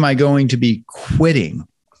long am I going to be quitting?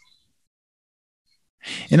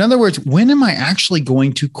 In other words, when am I actually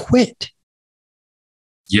going to quit?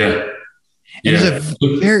 Yeah. And there's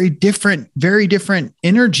a very different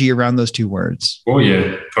energy around those two words. Oh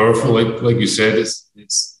yeah. Powerful. Like you said,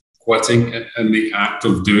 it's quitting and the act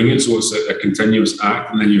of doing it. So it's a continuous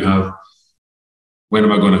act. And then you have, when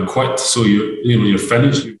am I going to quit? So you're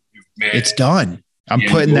finished. It's done. I'm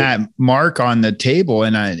putting that mark on the table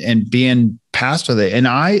and being past with it. And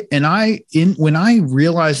when I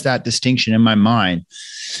realized that distinction in my mind,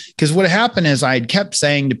 because what happened is I had kept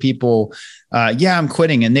saying to people, yeah, I'm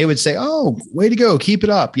quitting. And they would say, oh, way to go. Keep it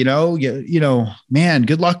up. You know, man,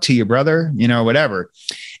 good luck to you, brother, you know, whatever.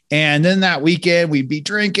 And then that weekend we'd be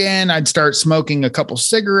drinking. I'd start smoking a couple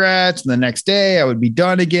cigarettes. And the next day I would be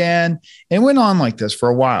done again. It went on like this for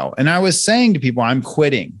a while. And I was saying to people, I'm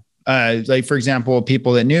quitting. Like, for example,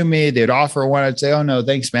 people that knew me, they'd offer one. I'd say, oh no,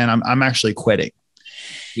 thanks, man. I'm actually quitting.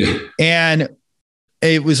 Yeah. And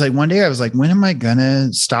it was like, one day I was like, when am I going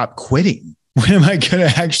to stop quitting? When am I going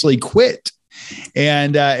to actually quit?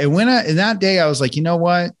 And that day I was like, you know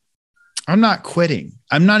what? I'm not quitting.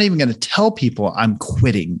 I'm not even going to tell people I'm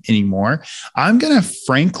quitting anymore. I'm going to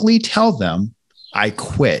frankly tell them I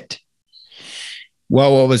quit.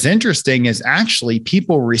 Well, what was interesting is actually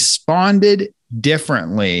people responded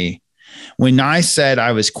differently When I said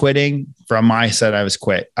I was quitting, from I said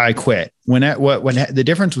I quit. When the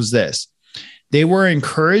difference was this, they were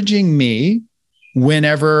encouraging me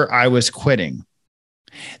whenever I was quitting.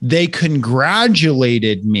 They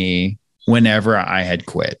congratulated me whenever I had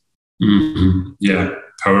quit. Mm-hmm. Yeah,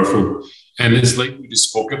 powerful. And it's like we just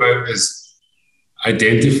spoke about, is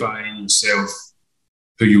identifying yourself,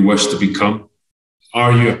 who you wish to become.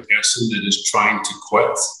 Are you a person that is trying to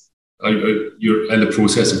quit? You're in the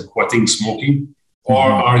process of quitting smoking, or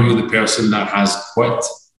are you the person that has quit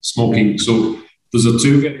smoking? So those are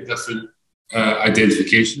two very different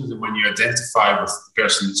identifications. And when you identify with the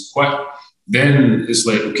person that's quit, then it's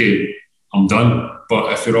like, okay, I'm done.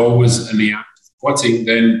 But if you're always in the act of quitting,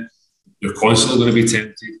 then you're constantly going to be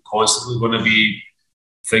tempted, constantly going to be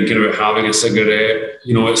thinking about having a cigarette.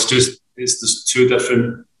 It's just two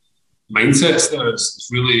different mindsets there. It's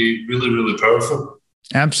really, really, really powerful.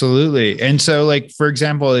 Absolutely. And so, like, for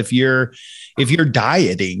example, if you're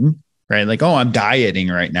dieting, right? Like, oh, I'm dieting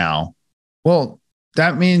right now. Well,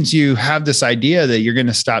 that means you have this idea that you're going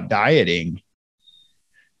to stop dieting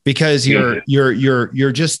because you're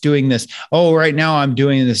just doing this. Oh, right now I'm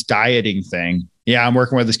doing this dieting thing. Yeah, I'm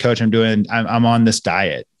working with this coach. I'm on this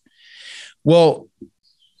diet. Well,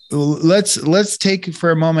 let's take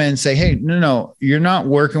for a moment and say, hey, no, you're not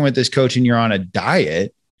working with this coach and you're on a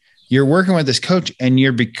diet. You're working with this coach and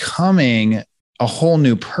you're becoming a whole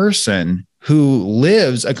new person who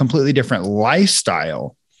lives a completely different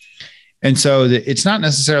lifestyle. And so it's not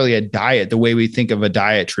necessarily a diet the way we think of a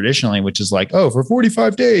diet traditionally, which is like, oh, for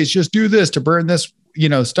 45 days, just do this to burn this,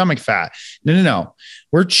 stomach fat. No.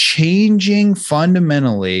 We're changing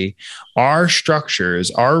fundamentally our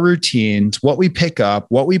structures, our routines, what we pick up,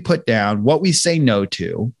 what we put down, what we say no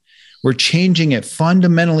to. We're changing it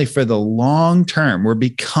fundamentally for the long term. We're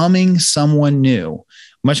becoming someone new,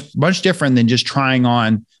 much, much different than just trying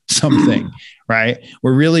on something, right?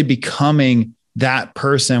 We're really becoming that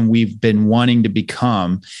person we've been wanting to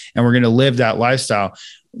become, and we're going to live that lifestyle.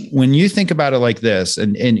 When you think about it like this,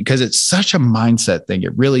 and because it's such a mindset thing,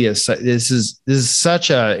 it really is. This is such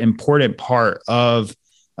an important part of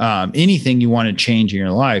anything you want to change in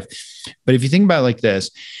your life. But if you think about it like this,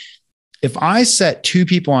 if I set two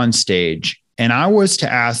people on stage and I was to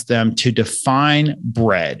ask them to define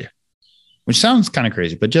bread, which sounds kind of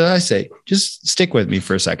crazy, but just stick with me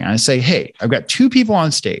for a second. I say, hey, I've got two people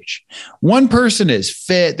on stage. One person is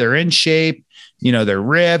fit, they're in shape, they're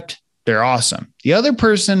ripped, they're awesome. The other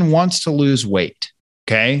person wants to lose weight,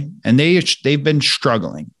 okay? And they've been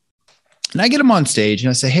struggling. And I get them on stage and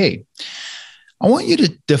I say, hey, I want you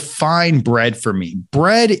to define bread for me.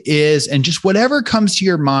 Bread is, and just whatever comes to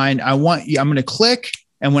your mind, I'm going to click.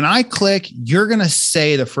 And when I click, you're going to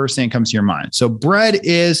say the first thing that comes to your mind. So bread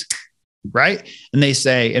is, right? And they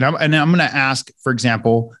say, and I'm going to ask, for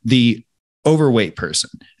example, the overweight person,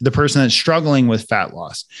 the person that's struggling with fat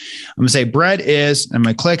loss. I'm going to say bread is, and I'm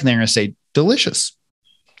going to click and they're going to say delicious.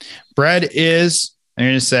 Bread is, and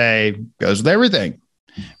you're going to say goes with everything.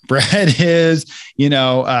 Bread is,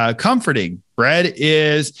 comforting. Bread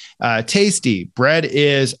is tasty. Bread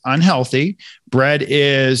is unhealthy. Bread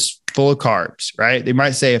is full of carbs, right? They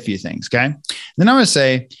might say a few things. Okay. Then I'm going to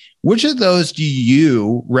say, which of those do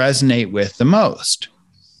you resonate with the most?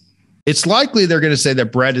 It's likely they're going to say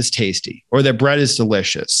that bread is tasty, or that bread is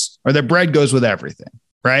delicious, or that bread goes with everything,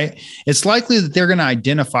 right? It's likely that they're going to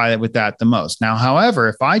identify with that the most. Now, however,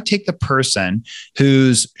 if I take the person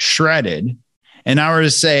who's shredded and I were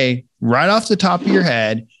to say right off the top of your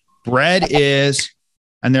head, bread is,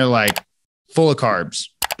 and they're like full of carbs.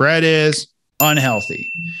 Bread is unhealthy.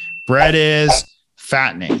 Bread is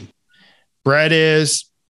fattening. Bread is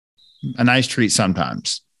a nice treat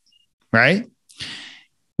sometimes, right?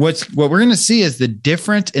 What we're going to see is the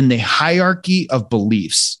difference in the hierarchy of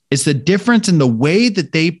beliefs. It's the difference in the way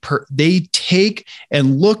that they take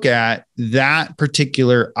and look at that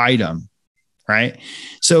particular item, right?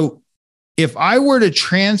 So if I were to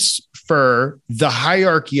transfer the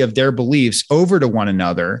hierarchy of their beliefs over to one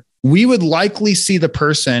another, we would likely see the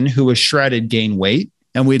person who was shredded gain weight,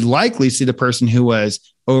 and we'd likely see the person who was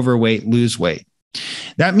overweight lose weight.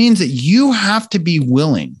 That means that you have to be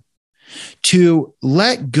willing to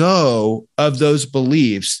let go of those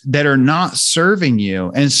beliefs that are not serving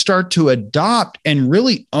you and start to adopt and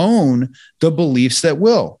really own the beliefs that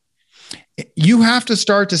will. You have to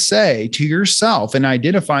start to say to yourself and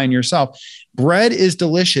identify in yourself, bread is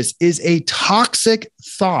delicious is a toxic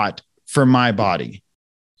thought for my body.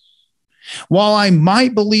 While I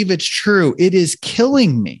might believe it's true, it is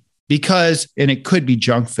killing me because, and it could be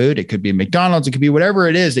junk food, it could be McDonald's, it could be whatever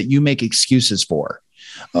it is that you make excuses for.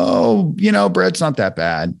 Oh, bread's not that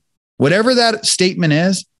bad. Whatever that statement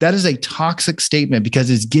is, that is a toxic statement because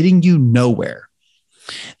it's getting you nowhere.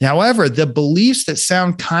 However, the beliefs that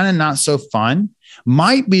sound kind of not so fun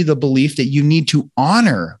might be the belief that you need to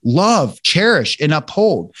honor, love, cherish, and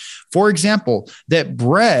uphold. For example, that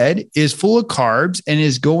bread is full of carbs and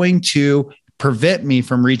is going to prevent me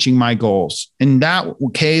from reaching my goals. In that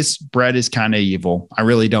case, bread is kind of evil. I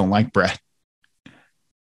really don't like bread.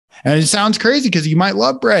 And it sounds crazy because you might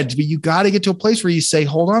love bread, but you got to get to a place where you say,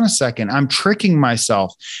 hold on a second, I'm tricking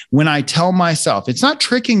myself when I tell myself. It's not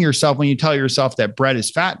tricking yourself when you tell yourself that bread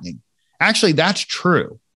is fattening. Actually, that's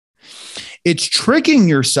true. It's tricking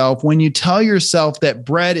yourself when you tell yourself that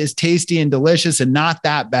bread is tasty and delicious and not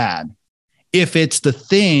that bad, if it's the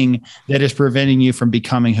thing that is preventing you from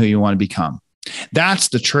becoming who you want to become. That's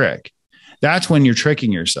the trick. That's when you're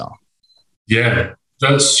tricking yourself. Yeah,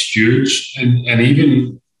 that's huge. And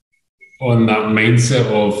even on that mindset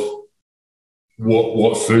of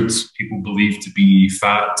what foods people believe to be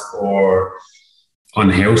fat or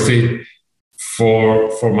unhealthy,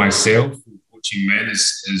 for myself, coaching men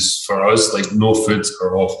is for us, like, no foods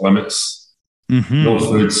are off limits. Mm-hmm. No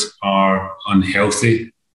foods are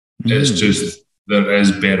unhealthy. Mm-hmm. It's just there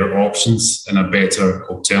is better options and a better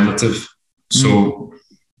alternative. Mm-hmm. So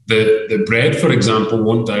the bread, for example,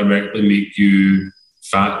 won't directly make you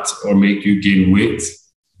fat or make you gain weight.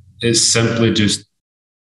 It's simply just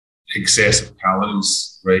excessive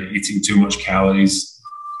calories, right? Eating too much calories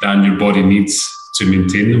than your body needs to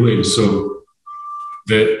maintain the weight. So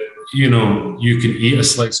that, you can eat a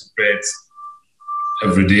slice of bread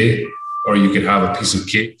every day, or you could have a piece of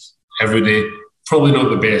cake every day. Probably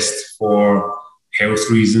not the best for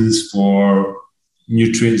health reasons, for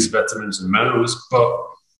nutrients, vitamins, and minerals. But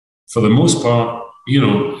for the most part,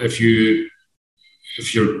 if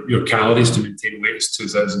your calories to maintain weight is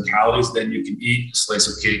 2,000 calories, then you can eat a slice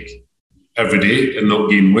of cake every day and not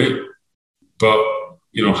gain weight. But,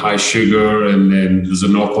 high sugar, and then there's a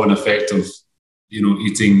knock-on effect of,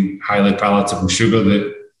 eating highly palatable sugar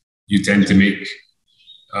that you tend to make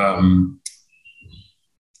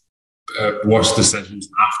worse decisions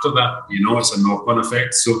after that. It's a knock-on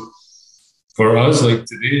effect. So for us, like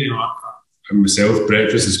today, I myself,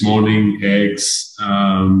 breakfast this morning, eggs,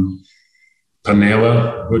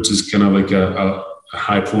 panela, which is kind of like a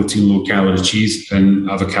high protein, low calorie cheese, and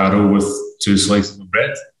avocado with 2 slices of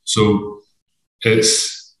bread. So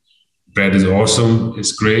bread is awesome.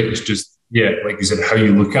 It's great. It's just, like you said, how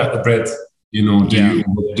you look at the bread.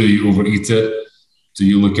 Do you overeat it? Do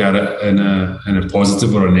you look at it in a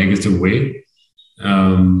positive or a negative way?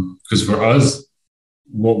 Because for us,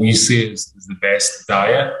 what we say is the best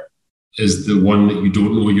diet is the one that you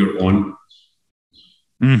don't know you're on.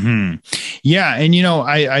 Mm-hmm. Yeah. And,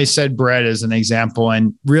 I said bread as an example,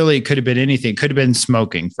 and really it could have been anything. It could have been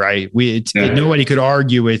smoking, right? Nobody could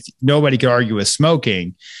argue with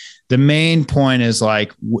smoking. The main point is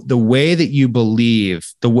like the way that you believe,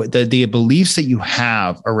 the beliefs that you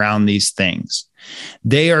have around these things,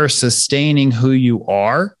 they are sustaining who you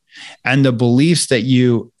are, and the beliefs that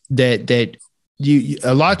you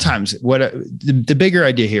a lot of times, the bigger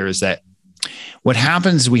idea here is that what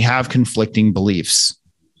happens is we have conflicting beliefs.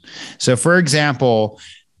 So, for example,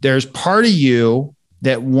 there's part of you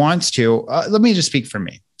that wants to, let me just speak for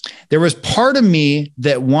me. There was part of me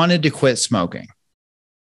that wanted to quit smoking.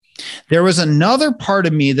 There was another part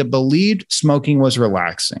of me that believed smoking was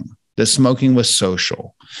relaxing, that smoking was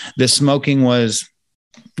social, that smoking was,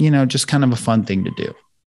 just kind of a fun thing to do.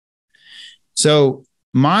 So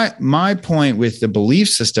my point with the belief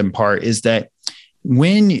system part is that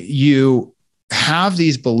when you have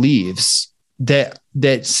these beliefs that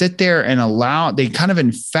sit there and they kind of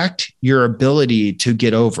infect your ability to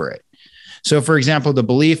get over it. So, for example, the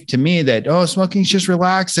belief to me that, smoking is just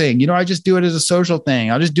relaxing. I just do it as a social thing.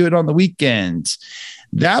 I'll just do it on the weekends.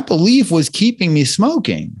 That belief was keeping me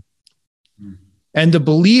smoking. And the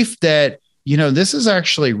belief that, this is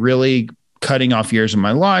actually really cutting off years of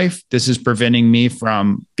my life. This is preventing me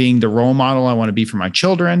from being the role model I want to be for my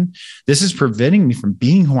children. This is preventing me from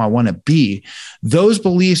being who I want to be. Those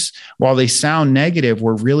beliefs, while they sound negative,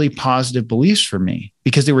 were really positive beliefs for me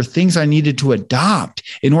because they were things I needed to adopt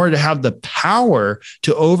in order to have the power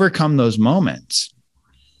to overcome those moments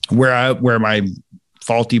where my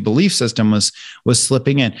faulty belief system was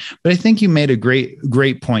slipping in. But I think you made a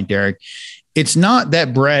great point, Derek. It's not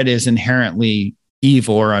that bread is inherently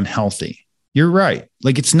evil or unhealthy. You're right.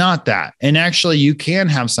 Like, it's not that. And actually, you can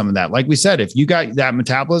have some of that. Like we said, if you got that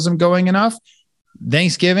metabolism going enough,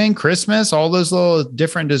 Thanksgiving, Christmas, all those little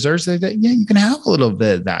different desserts, you can have a little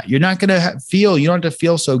bit of that. You're not going to you don't have to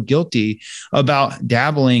feel so guilty about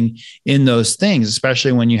dabbling in those things,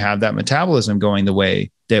 especially when you have that metabolism going the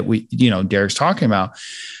way that Derek's talking about.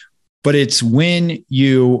 But it's when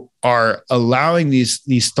you are allowing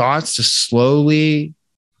these thoughts to slowly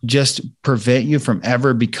just prevent you from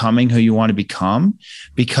ever becoming who you want to become,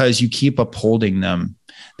 because you keep upholding them.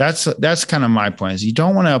 That's kind of my point, is you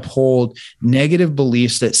don't want to uphold negative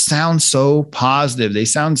beliefs that sound so positive. They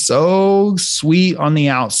sound so sweet on the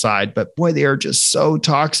outside, but boy, they are just so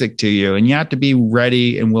toxic to you. And you have to be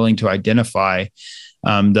ready and willing to identify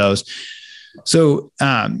those. So,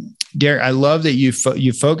 Derek, I love that you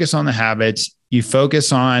focus on the habits. You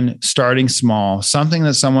focus on starting small, something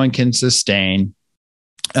that someone can sustain.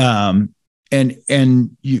 And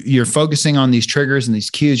you're focusing on these triggers and these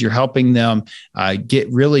cues. You're helping them get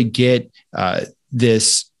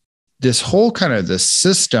this whole kind of the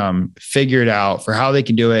system figured out for how they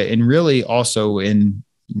can do it, and really also in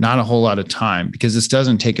not a whole lot of time, because this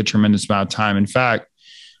doesn't take a tremendous amount of time. In fact,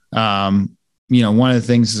 one of the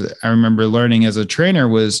things I remember learning as a trainer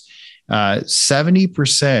was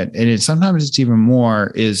 70%, and sometimes it's even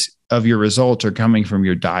more, is of your results are coming from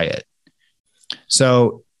your diet.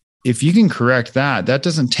 So if you can correct that, that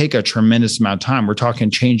doesn't take a tremendous amount of time. We're talking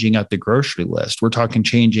changing up the grocery list. We're talking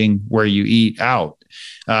changing where you eat out.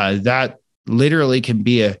 That literally can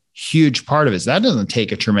be a huge part of it. So that doesn't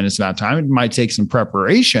take a tremendous amount of time. It might take some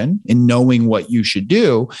preparation in knowing what you should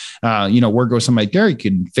do. Where goes somebody there, you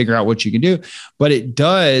can figure out what you can do, but it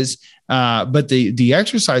does. But the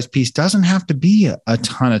exercise piece doesn't have to be a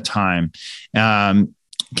ton of time.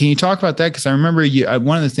 Can you talk about that? Because I remember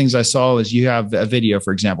one of the things I saw is you have a video,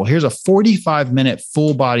 for example. Here's a 45-minute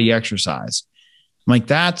full body exercise. I'm like,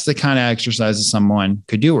 that's the kind of exercise that someone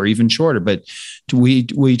could do, or even shorter. But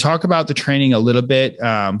we talk about the training a little bit,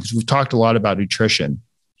 because we've talked a lot about nutrition.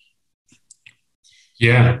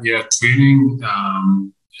 Yeah. Training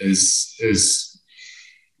is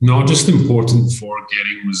not just important for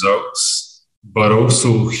getting results, but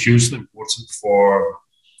also hugely important for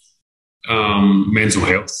mental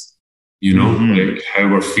health, like how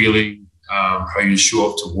we're feeling, how you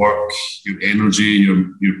show up to work, your energy,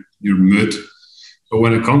 your mood. But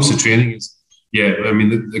when it comes to training,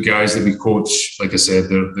 the guys that we coach, like I said,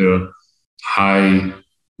 they're high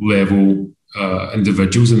level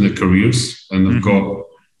individuals in their careers, and they've got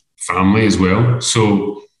family as well.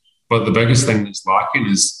 So, but the biggest thing that's lacking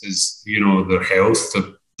is their health,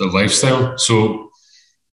 their lifestyle. So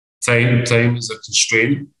time is a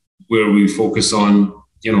constraint, where we focus on,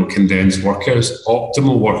 condensed workouts,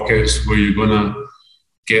 optimal workouts, where you're going to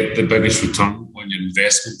get the biggest return on your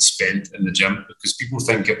investment spent in the gym. Because people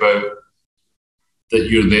think about that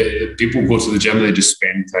you're there, that people go to the gym and they just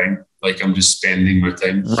spend time, like, I'm just spending my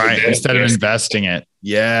time. Right, instead of investing it.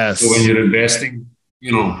 Yes. So when you're investing,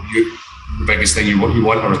 the biggest thing you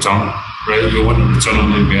want a return, right? You want a return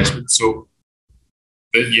on the investment. So,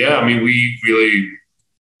 but yeah, we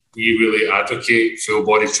really advocate full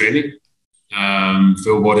body training.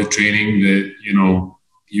 Full body training that,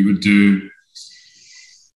 you would do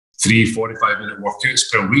 3 45-minute workouts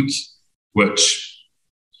per week, which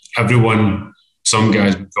some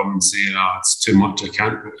guys would come and say, it's too much, I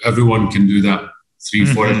can't. But everyone can do that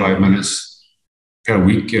 45 minutes per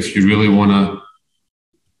week if you really want to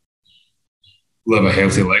live a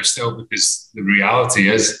healthy lifestyle. Because the reality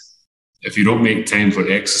is, if you don't make time for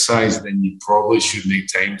exercise, then you probably should make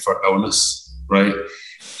time for illness, right?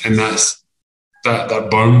 And that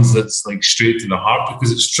burns, that's like straight to the heart,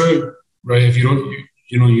 because it's true, right? If you don't,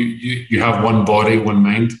 you have one body, one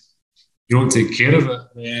mind, you don't take care of it,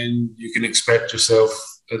 then you can expect yourself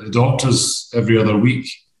at the doctors every other week.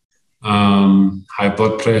 High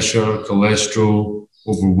blood pressure, cholesterol,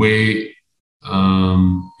 overweight,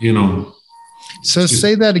 So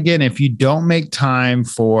say that again. If you don't make time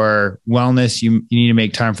for wellness, you need to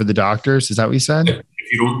make time for the doctors. Is that what you said?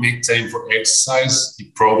 If you don't make time for exercise, you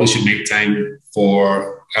probably should make time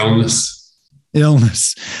for illness.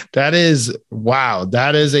 That is, wow.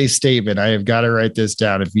 That is a statement. I have got to write this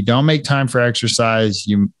down. If you don't make time for exercise,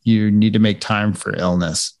 you need to make time for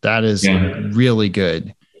illness. That is really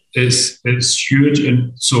good. It's huge.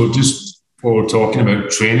 And so just while we're talking about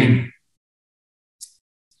training,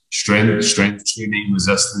 strength training,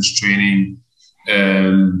 resistance training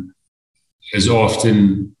is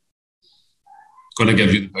often going to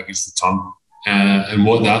give you the biggest return. And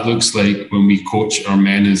what that looks like when we coach our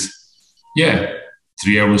men is,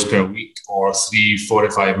 3 hours per week or 3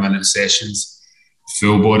 45-minute sessions,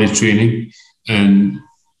 full body training. And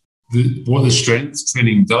what the strength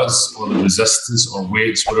training does, or the resistance or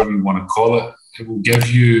weights, whatever you want to call it, it will give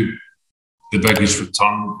you the biggest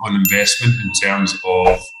return on investment in terms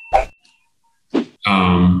of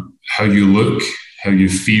how you look, how you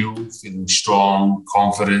feel, feeling strong,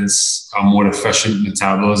 confidence, a more efficient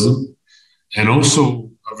metabolism, and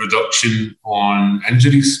also a reduction on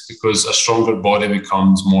injuries because a stronger body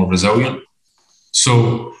becomes more resilient.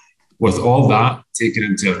 So with all that taken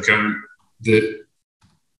into account, the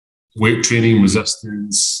weight training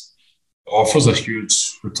resistance offers a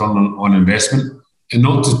huge return on investment. And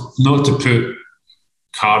not to put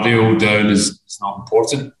cardio down is not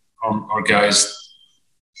important. Our guys,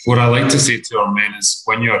 what I like to say to our men is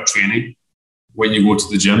when you are training, when you go to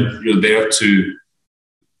the gym, you're there to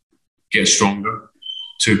get stronger,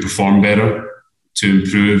 to perform better, to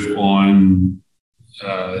improve on,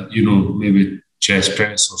 maybe chest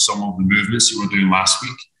press or some of the movements you were doing last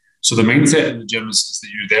week. So the mindset in the gym is that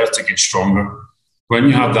you're there to get stronger. When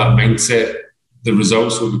you have that mindset, the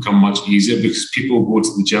results will become much easier because people go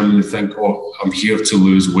to the gym and they think, oh, I'm here to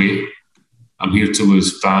lose weight. I'm here to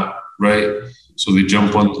lose fat, right? So they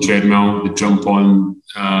jump on the treadmill, they jump on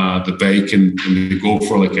the bike and they go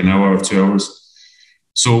for like an hour or 2 hours.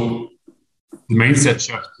 So the mindset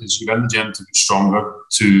shift is you're in the gym to get stronger,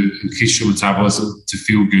 to increase your metabolism, to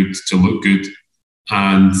feel good, to look good.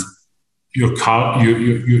 And your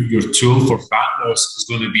tool for fat loss is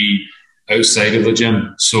going to be outside of the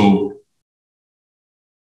gym. So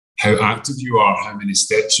how active you are, how many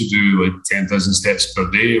steps you do, like 10,000 steps per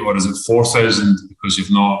day, or is it 4,000 because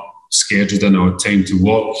you've not scheduled in a time to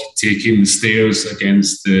walk, taking the stairs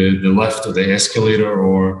against the lift or the escalator,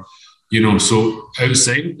 or, so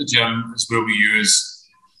outside of the gym is where we use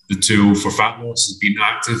the tool for fat loss, is being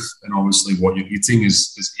active. And obviously what you're eating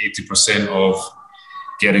is 80% of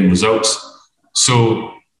getting results.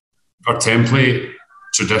 So our template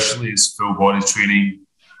traditionally is full body training,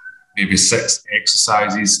 maybe 6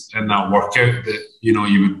 exercises in that workout that,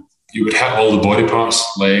 you would hit all the body parts,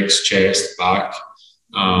 legs, chest, back,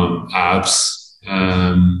 abs,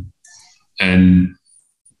 and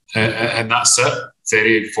that's it.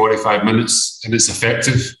 30, 45 minutes, and it's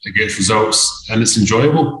effective, it gets results, and it's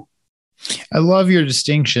enjoyable. I love your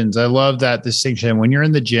distinctions. I love that distinction. When you're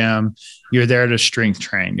in the gym, you're there to strength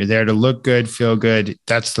train. You're there to look good, feel good.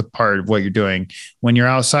 That's the part of what you're doing. When you're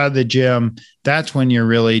outside the gym, that's when you're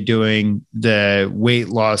really doing the weight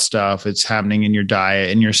loss stuff. It's happening in your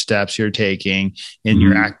diet, in your steps you're taking, in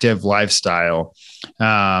your active lifestyle.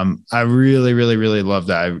 I really, really, really love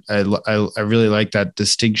that. I really like that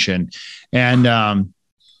distinction. And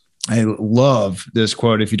I love this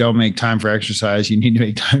quote: if you don't make time for exercise, you need to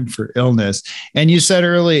make time for illness. And you said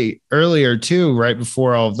earlier too, right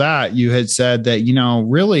before all of that, you had said that,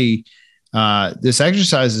 really this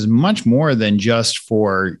exercise is much more than just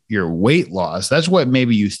for your weight loss. That's what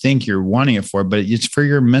maybe you think you're wanting it for, but it's for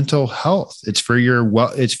your mental health. It's for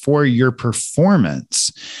your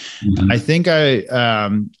performance. Mm-hmm. I think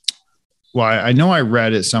I know I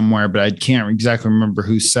read it somewhere, but I can't exactly remember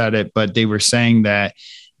who said it, but they were saying that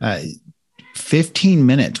 15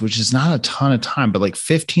 minutes, which is not a ton of time, but like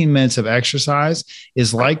 15 minutes of exercise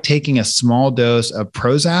is like taking a small dose of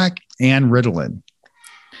Prozac and Ritalin.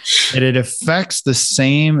 And it affects the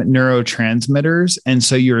same neurotransmitters. And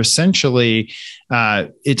so you're essentially,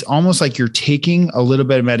 it's almost like you're taking a little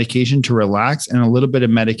bit of medication to relax and a little bit of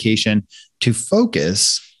medication to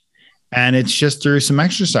focus. And it's just through some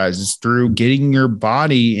exercises, through getting your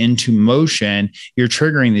body into motion, you're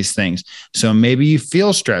triggering these things. So maybe you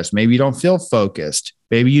feel stressed. Maybe you don't feel focused.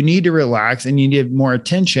 Maybe you need to relax and you need more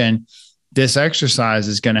attention. This exercise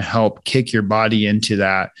is going to help kick your body into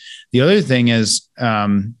that. The other thing is, a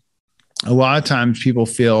lot of times people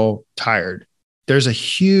feel tired. There's a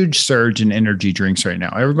huge surge in energy drinks right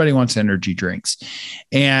now. Everybody wants energy drinks.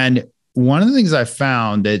 And one of the things I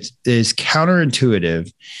found that is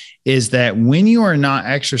counterintuitive is that when you are not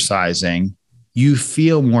exercising, you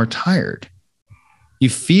feel more tired.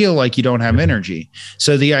 You feel like you don't have energy.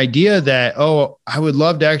 So the idea that, oh, I would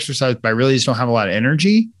love to exercise, but I really just don't have a lot of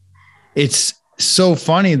energy. It's so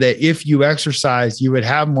funny that if you exercise, you would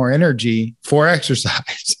have more energy for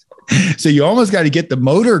exercise. So you almost got to get the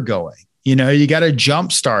motor going. You got to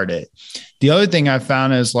jumpstart it. The other thing I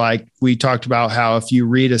found is, like we talked about, how if you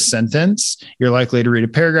read a sentence, you're likely to read a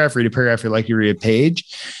paragraph, you're likely to read a page.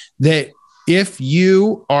 That if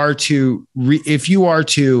you are to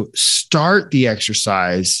start the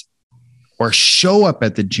exercise or show up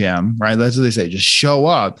at the gym, right? That's what they say, just show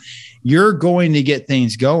up. You're going to get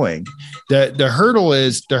things going. The hurdle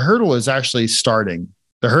is actually starting.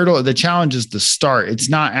 The challenge is the start. It's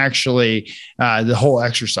not actually the whole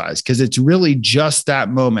exercise, because it's really just that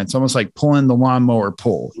moment. It's almost like pulling the lawnmower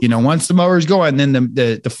pull. Once the mower's going, then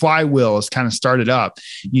the flywheel is kind of started up.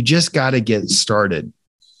 You just got to get started.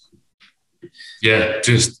 Yeah,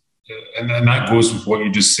 and that goes with what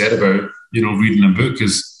you just said about reading a book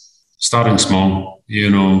is starting small.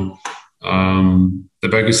 The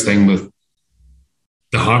hardest thing about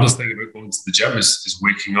going to the gym is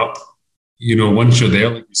waking up. Once you're there,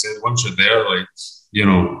 like you said,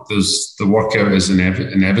 there's the workout is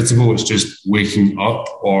inevitable. It's just waking up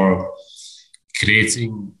or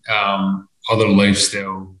creating other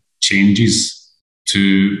lifestyle changes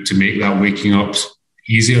to make that waking up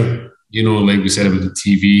easier. Like we said about the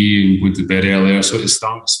TV and going to bed earlier. So it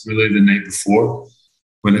starts really the night before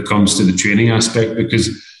when it comes to the training aspect, because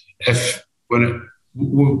with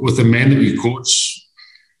the men that we coach,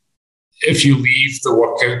 if you leave the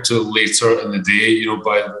workout till later in the day,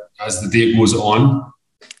 as the day goes on,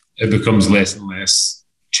 it becomes less and less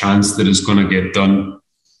chance that it's going to get done.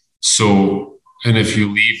 So, and if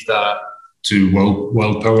you leave that to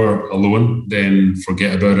willpower alone, then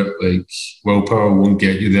forget about it. Like, willpower won't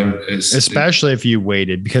get you there. Especially if you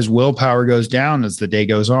waited, because willpower goes down as the day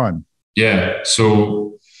goes on. Yeah.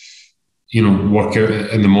 So, workout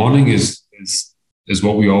in the morning is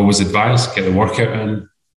what we always advise. Get the workout in,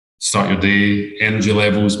 start your day, energy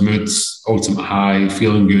levels, moods, ultimate high,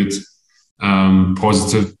 feeling good,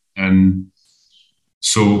 positive. And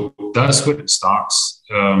so that's when it starts.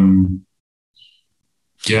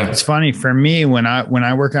 Yeah. It's funny for me when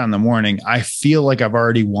I work out in the morning, I feel like I've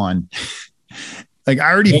already won. Like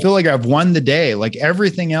I already feel like I've won the day. Like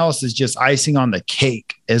everything else is just icing on the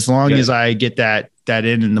cake as long as I get that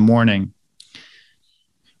in the morning.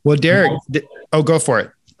 Well, Derek, go for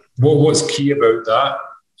it. What's key about that?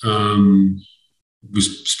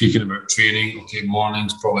 Was speaking about training. Okay,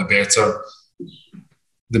 morning's probably better.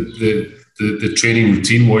 The training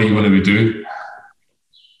routine. What are you going to be doing?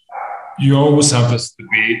 You always have this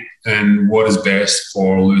debate in what is best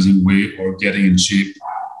for losing weight or getting in shape,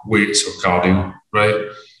 weights or cardio,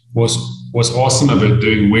 right? What's awesome about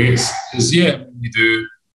doing weights is, you do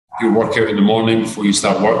your workout in the morning before you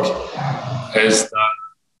start work, is that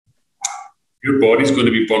your body's going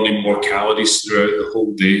to be burning more calories throughout the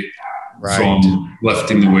whole day from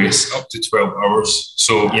lifting the weights up to 12 hours.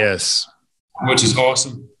 So, yes, which is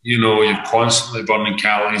awesome. You're constantly burning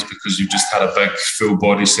calories because you've just had a big full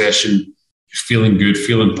body session. You're feeling good,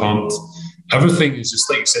 feeling pumped. Everything is just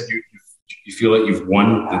like you said, you feel like you've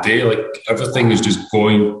won the day. Like everything is just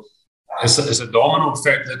going. It's a domino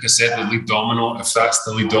effect. Like I said, the lead domino, if that's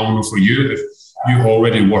the lead domino for you, if you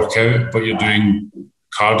already work out, but you're doing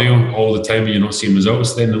cardio all the time and you're not seeing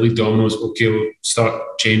results, then the lead domino is, okay, we'll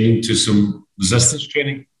start changing to some resistance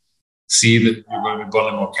training. See that you're going to be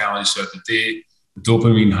burning more calories throughout the day. The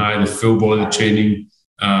dopamine high, the full body training,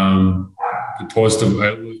 the positive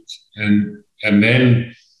outlook, and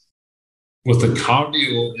then with the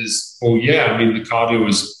cardio the cardio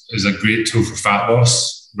is a great tool for fat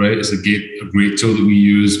loss, right? It's a great tool that we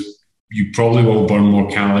use. You probably will burn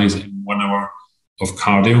more calories in 1 hour of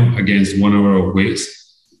cardio against 1 hour of weights.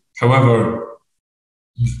 However,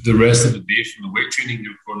 the rest of the day from the weight training,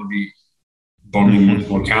 you're going to be burning much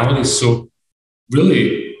more calories. So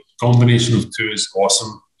really, combination of two is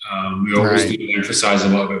awesome. We always do emphasize a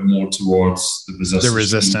little bit more towards the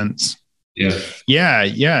resistance. Yeah,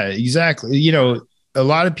 exactly. A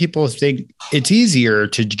lot of people think it's easier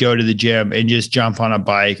to go to the gym and just jump on a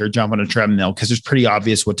bike or jump on a treadmill because it's pretty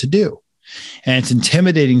obvious what to do. And it's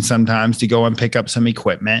intimidating sometimes to go and pick up some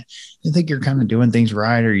equipment. You think you're kind of doing things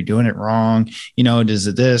right, or you're doing it wrong. Is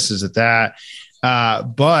it this? Is it that?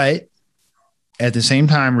 But at the same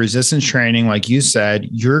time, resistance training, like you said,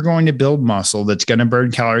 you're going to build muscle that's going to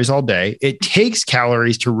burn calories all day. It takes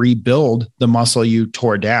calories to rebuild the muscle you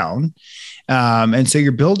tore down. And so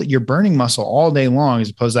you're burning muscle all day long, as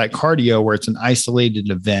opposed to that cardio where it's an isolated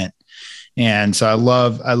event. And so I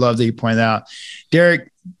love that you pointed out. Derek,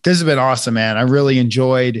 this has been awesome, man. I really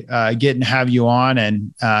enjoyed getting to have you on,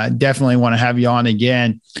 and definitely want to have you on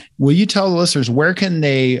again. Will you tell the listeners, where can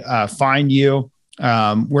they find you?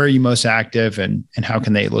 Where are you most active, and how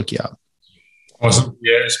can they look you up? Awesome.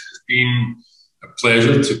 Yeah, it's been a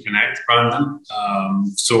pleasure to connect, Brandon.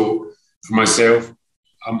 So for myself,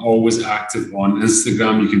 I'm always active on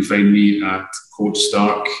Instagram. You can find me at Coach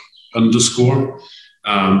Stark _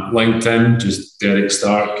 LinkedIn, just Derek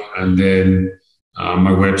Stark, and then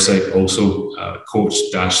my website also,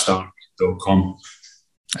 coach-stark.com.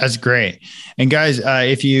 That's great. And guys,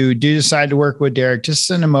 if you do decide to work with Derek, just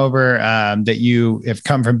send him over that you have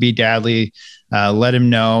come from BeDadly. Let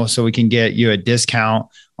him know so we can get you a discount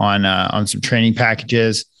on some training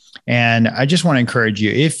packages. And I just want to encourage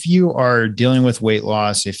you, if you are dealing with weight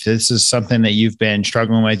loss, if this is something that you've been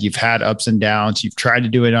struggling with, you've had ups and downs, you've tried to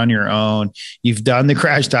do it on your own, you've done the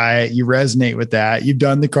crash diet, you resonate with that, you've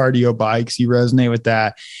done the cardio bikes, you resonate with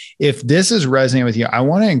that. If this is resonating with you, I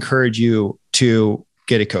want to encourage you to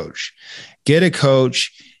get a coach. Get a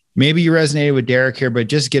coach. Maybe you resonated with Derek here, but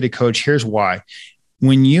just get a coach. Here's why.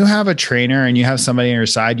 When you have a trainer and you have somebody on your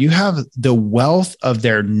side, you have the wealth of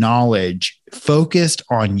their knowledge focused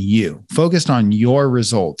on you, focused on your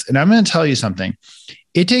results. And I'm going to tell you something.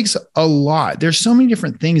 It takes a lot. There's so many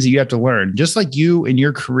different things that you have to learn. Just like you in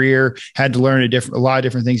your career had to learn a lot of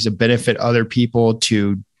different things to benefit other people,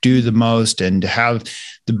 to do the most and to have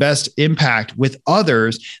the best impact with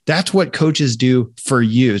others. That's what coaches do for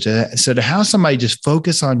you. So to have somebody just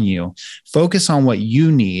focus on you, focus on what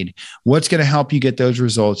you need, what's going to help you get those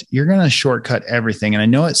results, you're going to shortcut everything. And I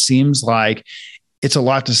know it seems like it's a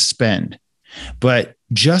lot to spend, but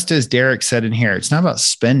just as Derek said in here, it's not about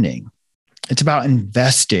spending. It's about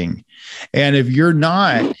investing. And if you're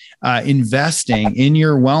not investing in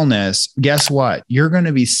your wellness, guess what? You're going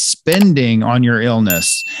to be spending on your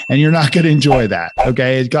illness and you're not going to enjoy that.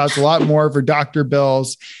 Okay. It costs a lot more for doctor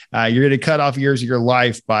bills. You're going to cut off years of your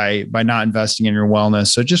life by not investing in your wellness.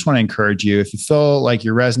 So just want to encourage you, if you feel like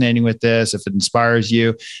you're resonating with this, if it inspires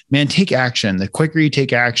you, man, take action. The quicker you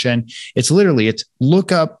take action, it's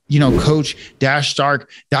look up,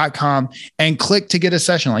 coach-stark.com and click to get a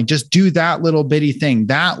session. Like just do that little bitty thing.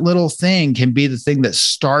 That little thing can be the thing that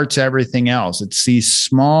starts everything else. It's these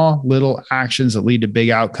small little actions that lead to big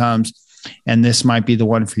outcomes. And this might be the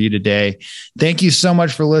one for you today. Thank you so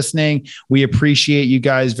much for listening. We appreciate you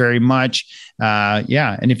guys very much.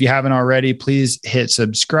 And if you haven't already, please hit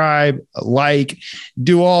subscribe,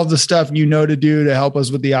 do all the stuff you know to do to help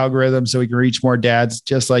us with the algorithm so we can reach more dads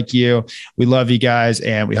just like you. We love you guys,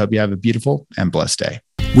 and we hope you have a beautiful and blessed day.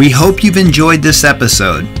 We hope you've enjoyed this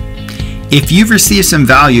episode. If you've received some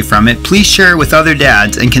value from it, please share it with other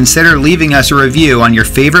dads and consider leaving us a review on your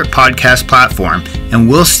favorite podcast platform, and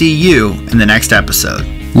we'll see you in the next episode.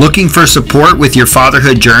 Looking for support with your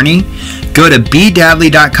fatherhood journey? Go to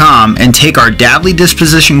BeDadly.com and take our Dadly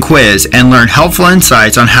Disposition quiz and learn helpful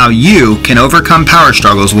insights on how you can overcome power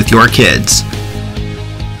struggles with your kids.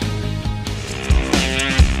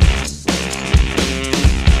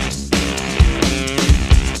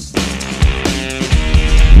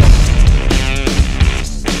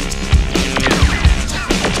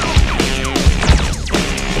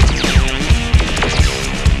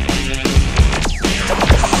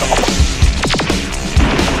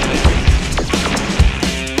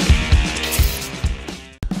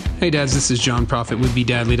 Hey dads, this is John Profit with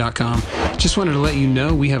BeDadly.com. Just wanted to let you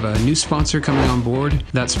know we have a new sponsor coming on board.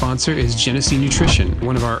 That sponsor is Genesee Nutrition.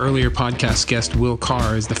 One of our earlier podcast guests, Will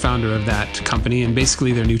Carr, is the founder of that company, and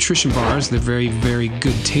basically they're nutrition bars. They're very, very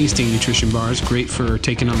good tasting nutrition bars, great for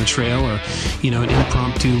taking on the trail or, an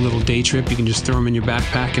impromptu little day trip. You can just throw them in your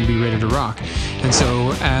backpack and be ready to rock. And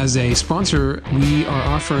so as a sponsor, we are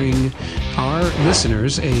offering our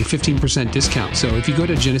listeners a 15% discount. So if you go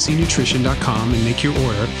to GeneseeNutrition.com and make your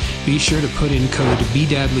order, be sure to put in code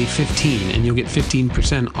BeDadly15 and you'll get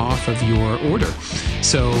 15% off of your order.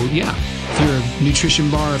 So yeah, if you're a nutrition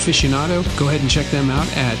bar aficionado, go ahead and check them out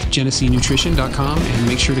at GeneseeNutrition.com and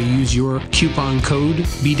make sure to use your coupon code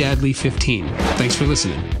BeDadly15. Thanks for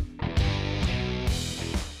listening.